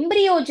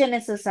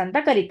 ಎಂಬ್ರಿಯೋಜೆನೆಸಿಸ್ ಅಂತ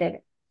ಕರಿತೇವೆ.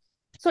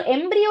 ಸೊ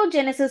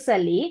ಎಂಬ್ರಿಯೋಜೆನೆಸಿಸ್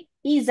ಅಲ್ಲಿ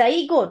ಈ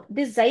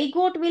this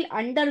zygote will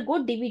undergo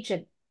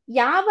division.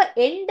 ಯಾವ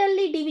ಎಂಡ್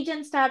ಅಲ್ಲಿ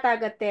ಡಿವಿಷನ್ ಸ್ಟಾರ್ಟ್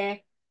ಆಗತ್ತೆ?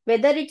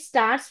 Whether it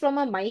starts from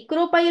a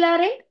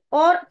micropylar end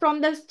are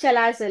from the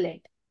ಚೆಲಾಸಲ್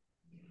end?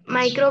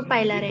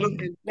 Micropylar end.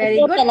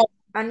 Very good.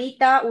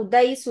 Anita,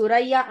 Uday,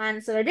 Suraiya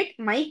answered it.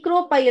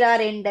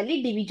 Micropylar end ಅಲ್ಲಿ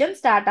ಡಿವಿಷನ್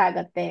ಸ್ಟಾರ್ಟ್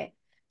ಆಗತ್ತೆ.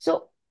 So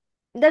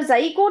the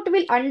zygote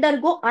will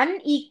undergo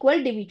unequal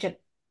division.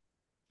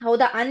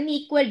 ಹೌದಾ?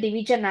 Unequal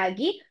division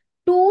ಆಗಿ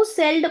two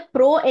celled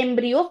pro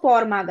embryo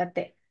form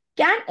ಆಗತ್ತೆ.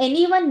 Can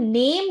anyone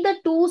name the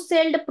two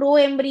celled pro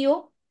embryo?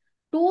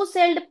 Two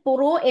celled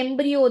pro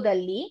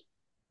ಎಂಬ್ರಿಯೋದಲ್ಲಿ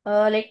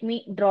let me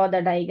draw the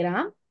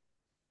diagram.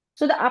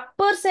 So the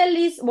upper cell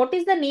is, what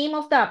is the name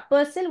of the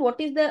upper cell? What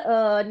is the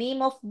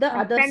name of the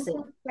other cell?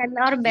 Cell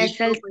or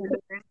basal cell.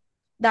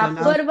 The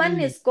upper one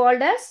is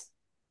called as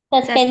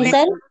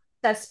Suspensor.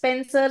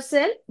 suspensor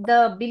cell. The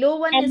below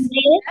one is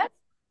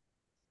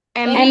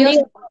Embryo.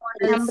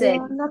 called as Embryo. embryonal cell.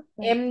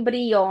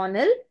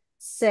 Embryonal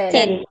cell.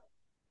 Cell.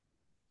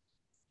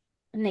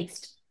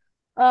 Next.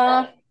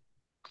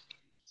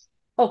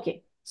 Okay.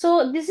 So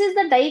this is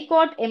the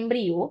dicot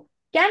embryo.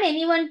 Can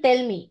anyone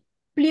tell me?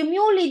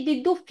 Plumule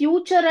ಇದ್ದಿದ್ದು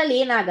future ಅಲ್ಲಿ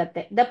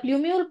ಏನಾಗತ್ತೆ? The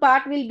plumule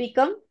part will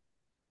become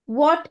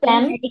what?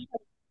 Stem.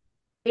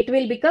 It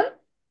will become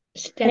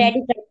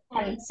Radical.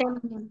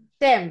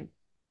 stem.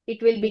 It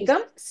will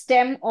become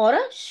stem or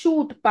a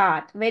shoot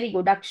part. Very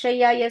good.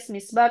 Akshaya, yes.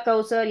 Misbah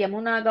Kausar,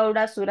 Yamuna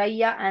Gowda,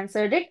 Suraya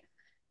answered it.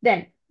 Then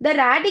the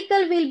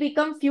radical will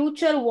become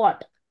future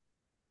what?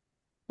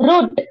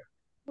 Root.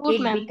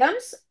 It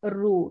becomes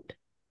root.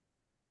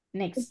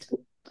 Next.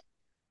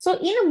 So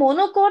in a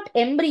monocot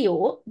embryo,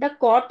 the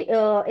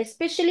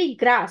especially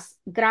grass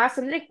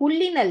ಅಂದ್ರೆ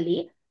ಹುಲ್ಲಿನಲ್ಲಿ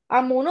ಆ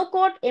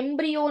monocot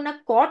ಎಂಬ್ರಿಯೋನ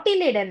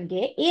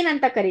ಕಾಟಿಲಿಡನ್ಗೆ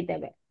ಏನಂತ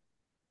ಕರಿತೇವೆ?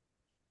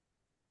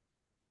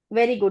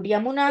 Very good.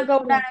 Yamuna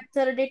Gowda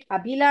answered it.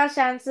 Abhilash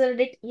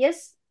answered it. Yes.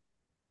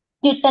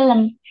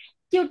 Scutellum.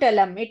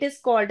 Scutellum. It is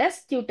called as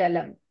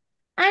scutellum.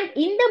 And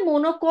in the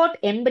monocot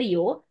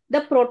embryo,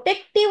 the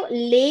protective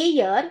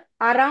layer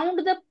around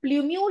the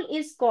plumule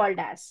is called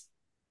as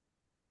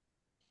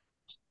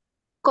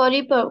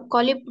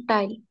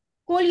Colipotile.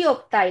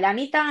 coleoptile.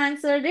 Anita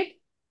answered it.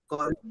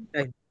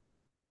 Coltile.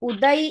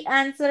 Uday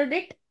answered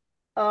it.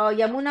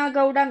 Yamuna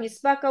Gowda,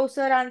 Misbah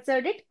Kausar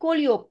answered it.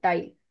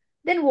 Coleoptile.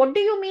 Then what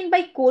do you mean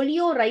by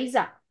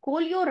coleorhiza?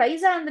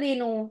 Coleorhiza ಅಂದ್ರೆ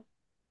ಏನು?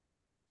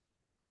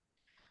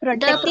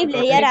 Protective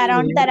layer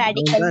around the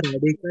radical.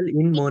 Radical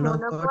in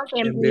monocot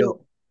embryo.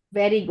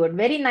 Very good.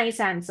 Very nice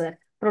answer.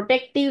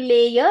 Protective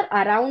layer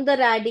around the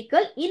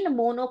radical in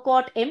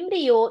monocot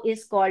embryo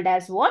is called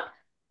as what?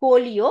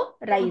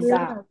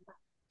 Coleorhiza.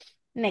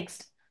 Next.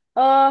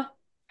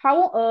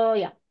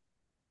 Yeah.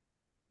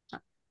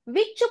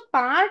 Which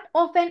part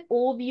of an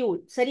ovule,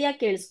 ಸರಿಯಾಗಿ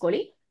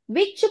ಕೇಳಿಸ್ಕೊಳ್ಳಿ,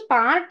 which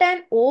part an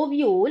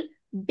ovule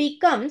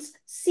becomes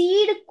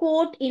seed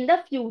coat in the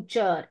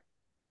future?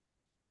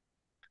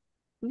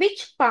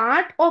 Which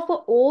part of a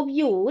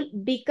ovule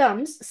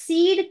becomes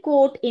seed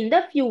coat in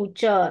the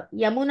future?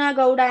 Yamuna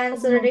Gowda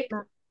answered it.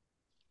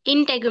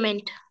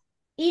 Integument.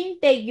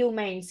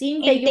 Integuments.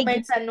 Integu.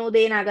 Integuments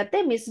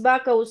ಅನ್ನೋದೇನಾಗತ್ತೆ? Misba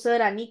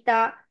Kausar, Anita,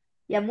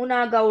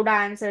 Yamuna Gowda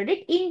answered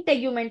it.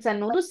 ಇಂಟೆಗ್ಯುಮೆಂಟ್ಸ್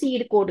ಅನ್ನೋದು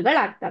seed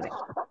ಕೋಡ್ಗಳಾಗ್ತವೆ.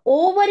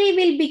 Ovary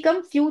will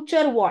become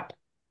future what?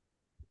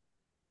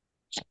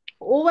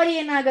 Ovary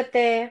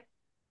ಏನಾಗತ್ತೆ?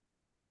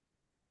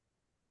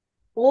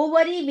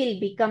 Ovary will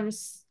become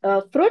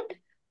fruit.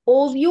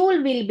 Ovule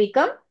will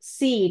become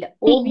seed.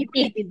 Ovule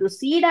ಇದ್ದಿದ್ದು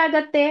seed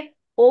ಆಗತ್ತೆ.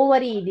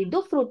 Ovary ಇದ್ದಿದ್ದು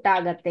fruit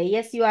ಆಗತ್ತೆ.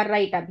 Yes, you are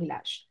right,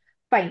 Abhilash.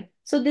 Fine.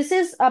 So this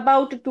is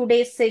about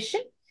today's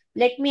session.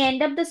 Let me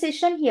end up the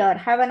session here.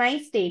 Have a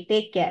nice day.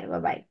 Take care.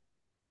 Bye-bye.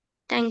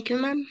 Thank you,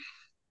 ma'am.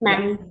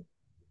 Yeah.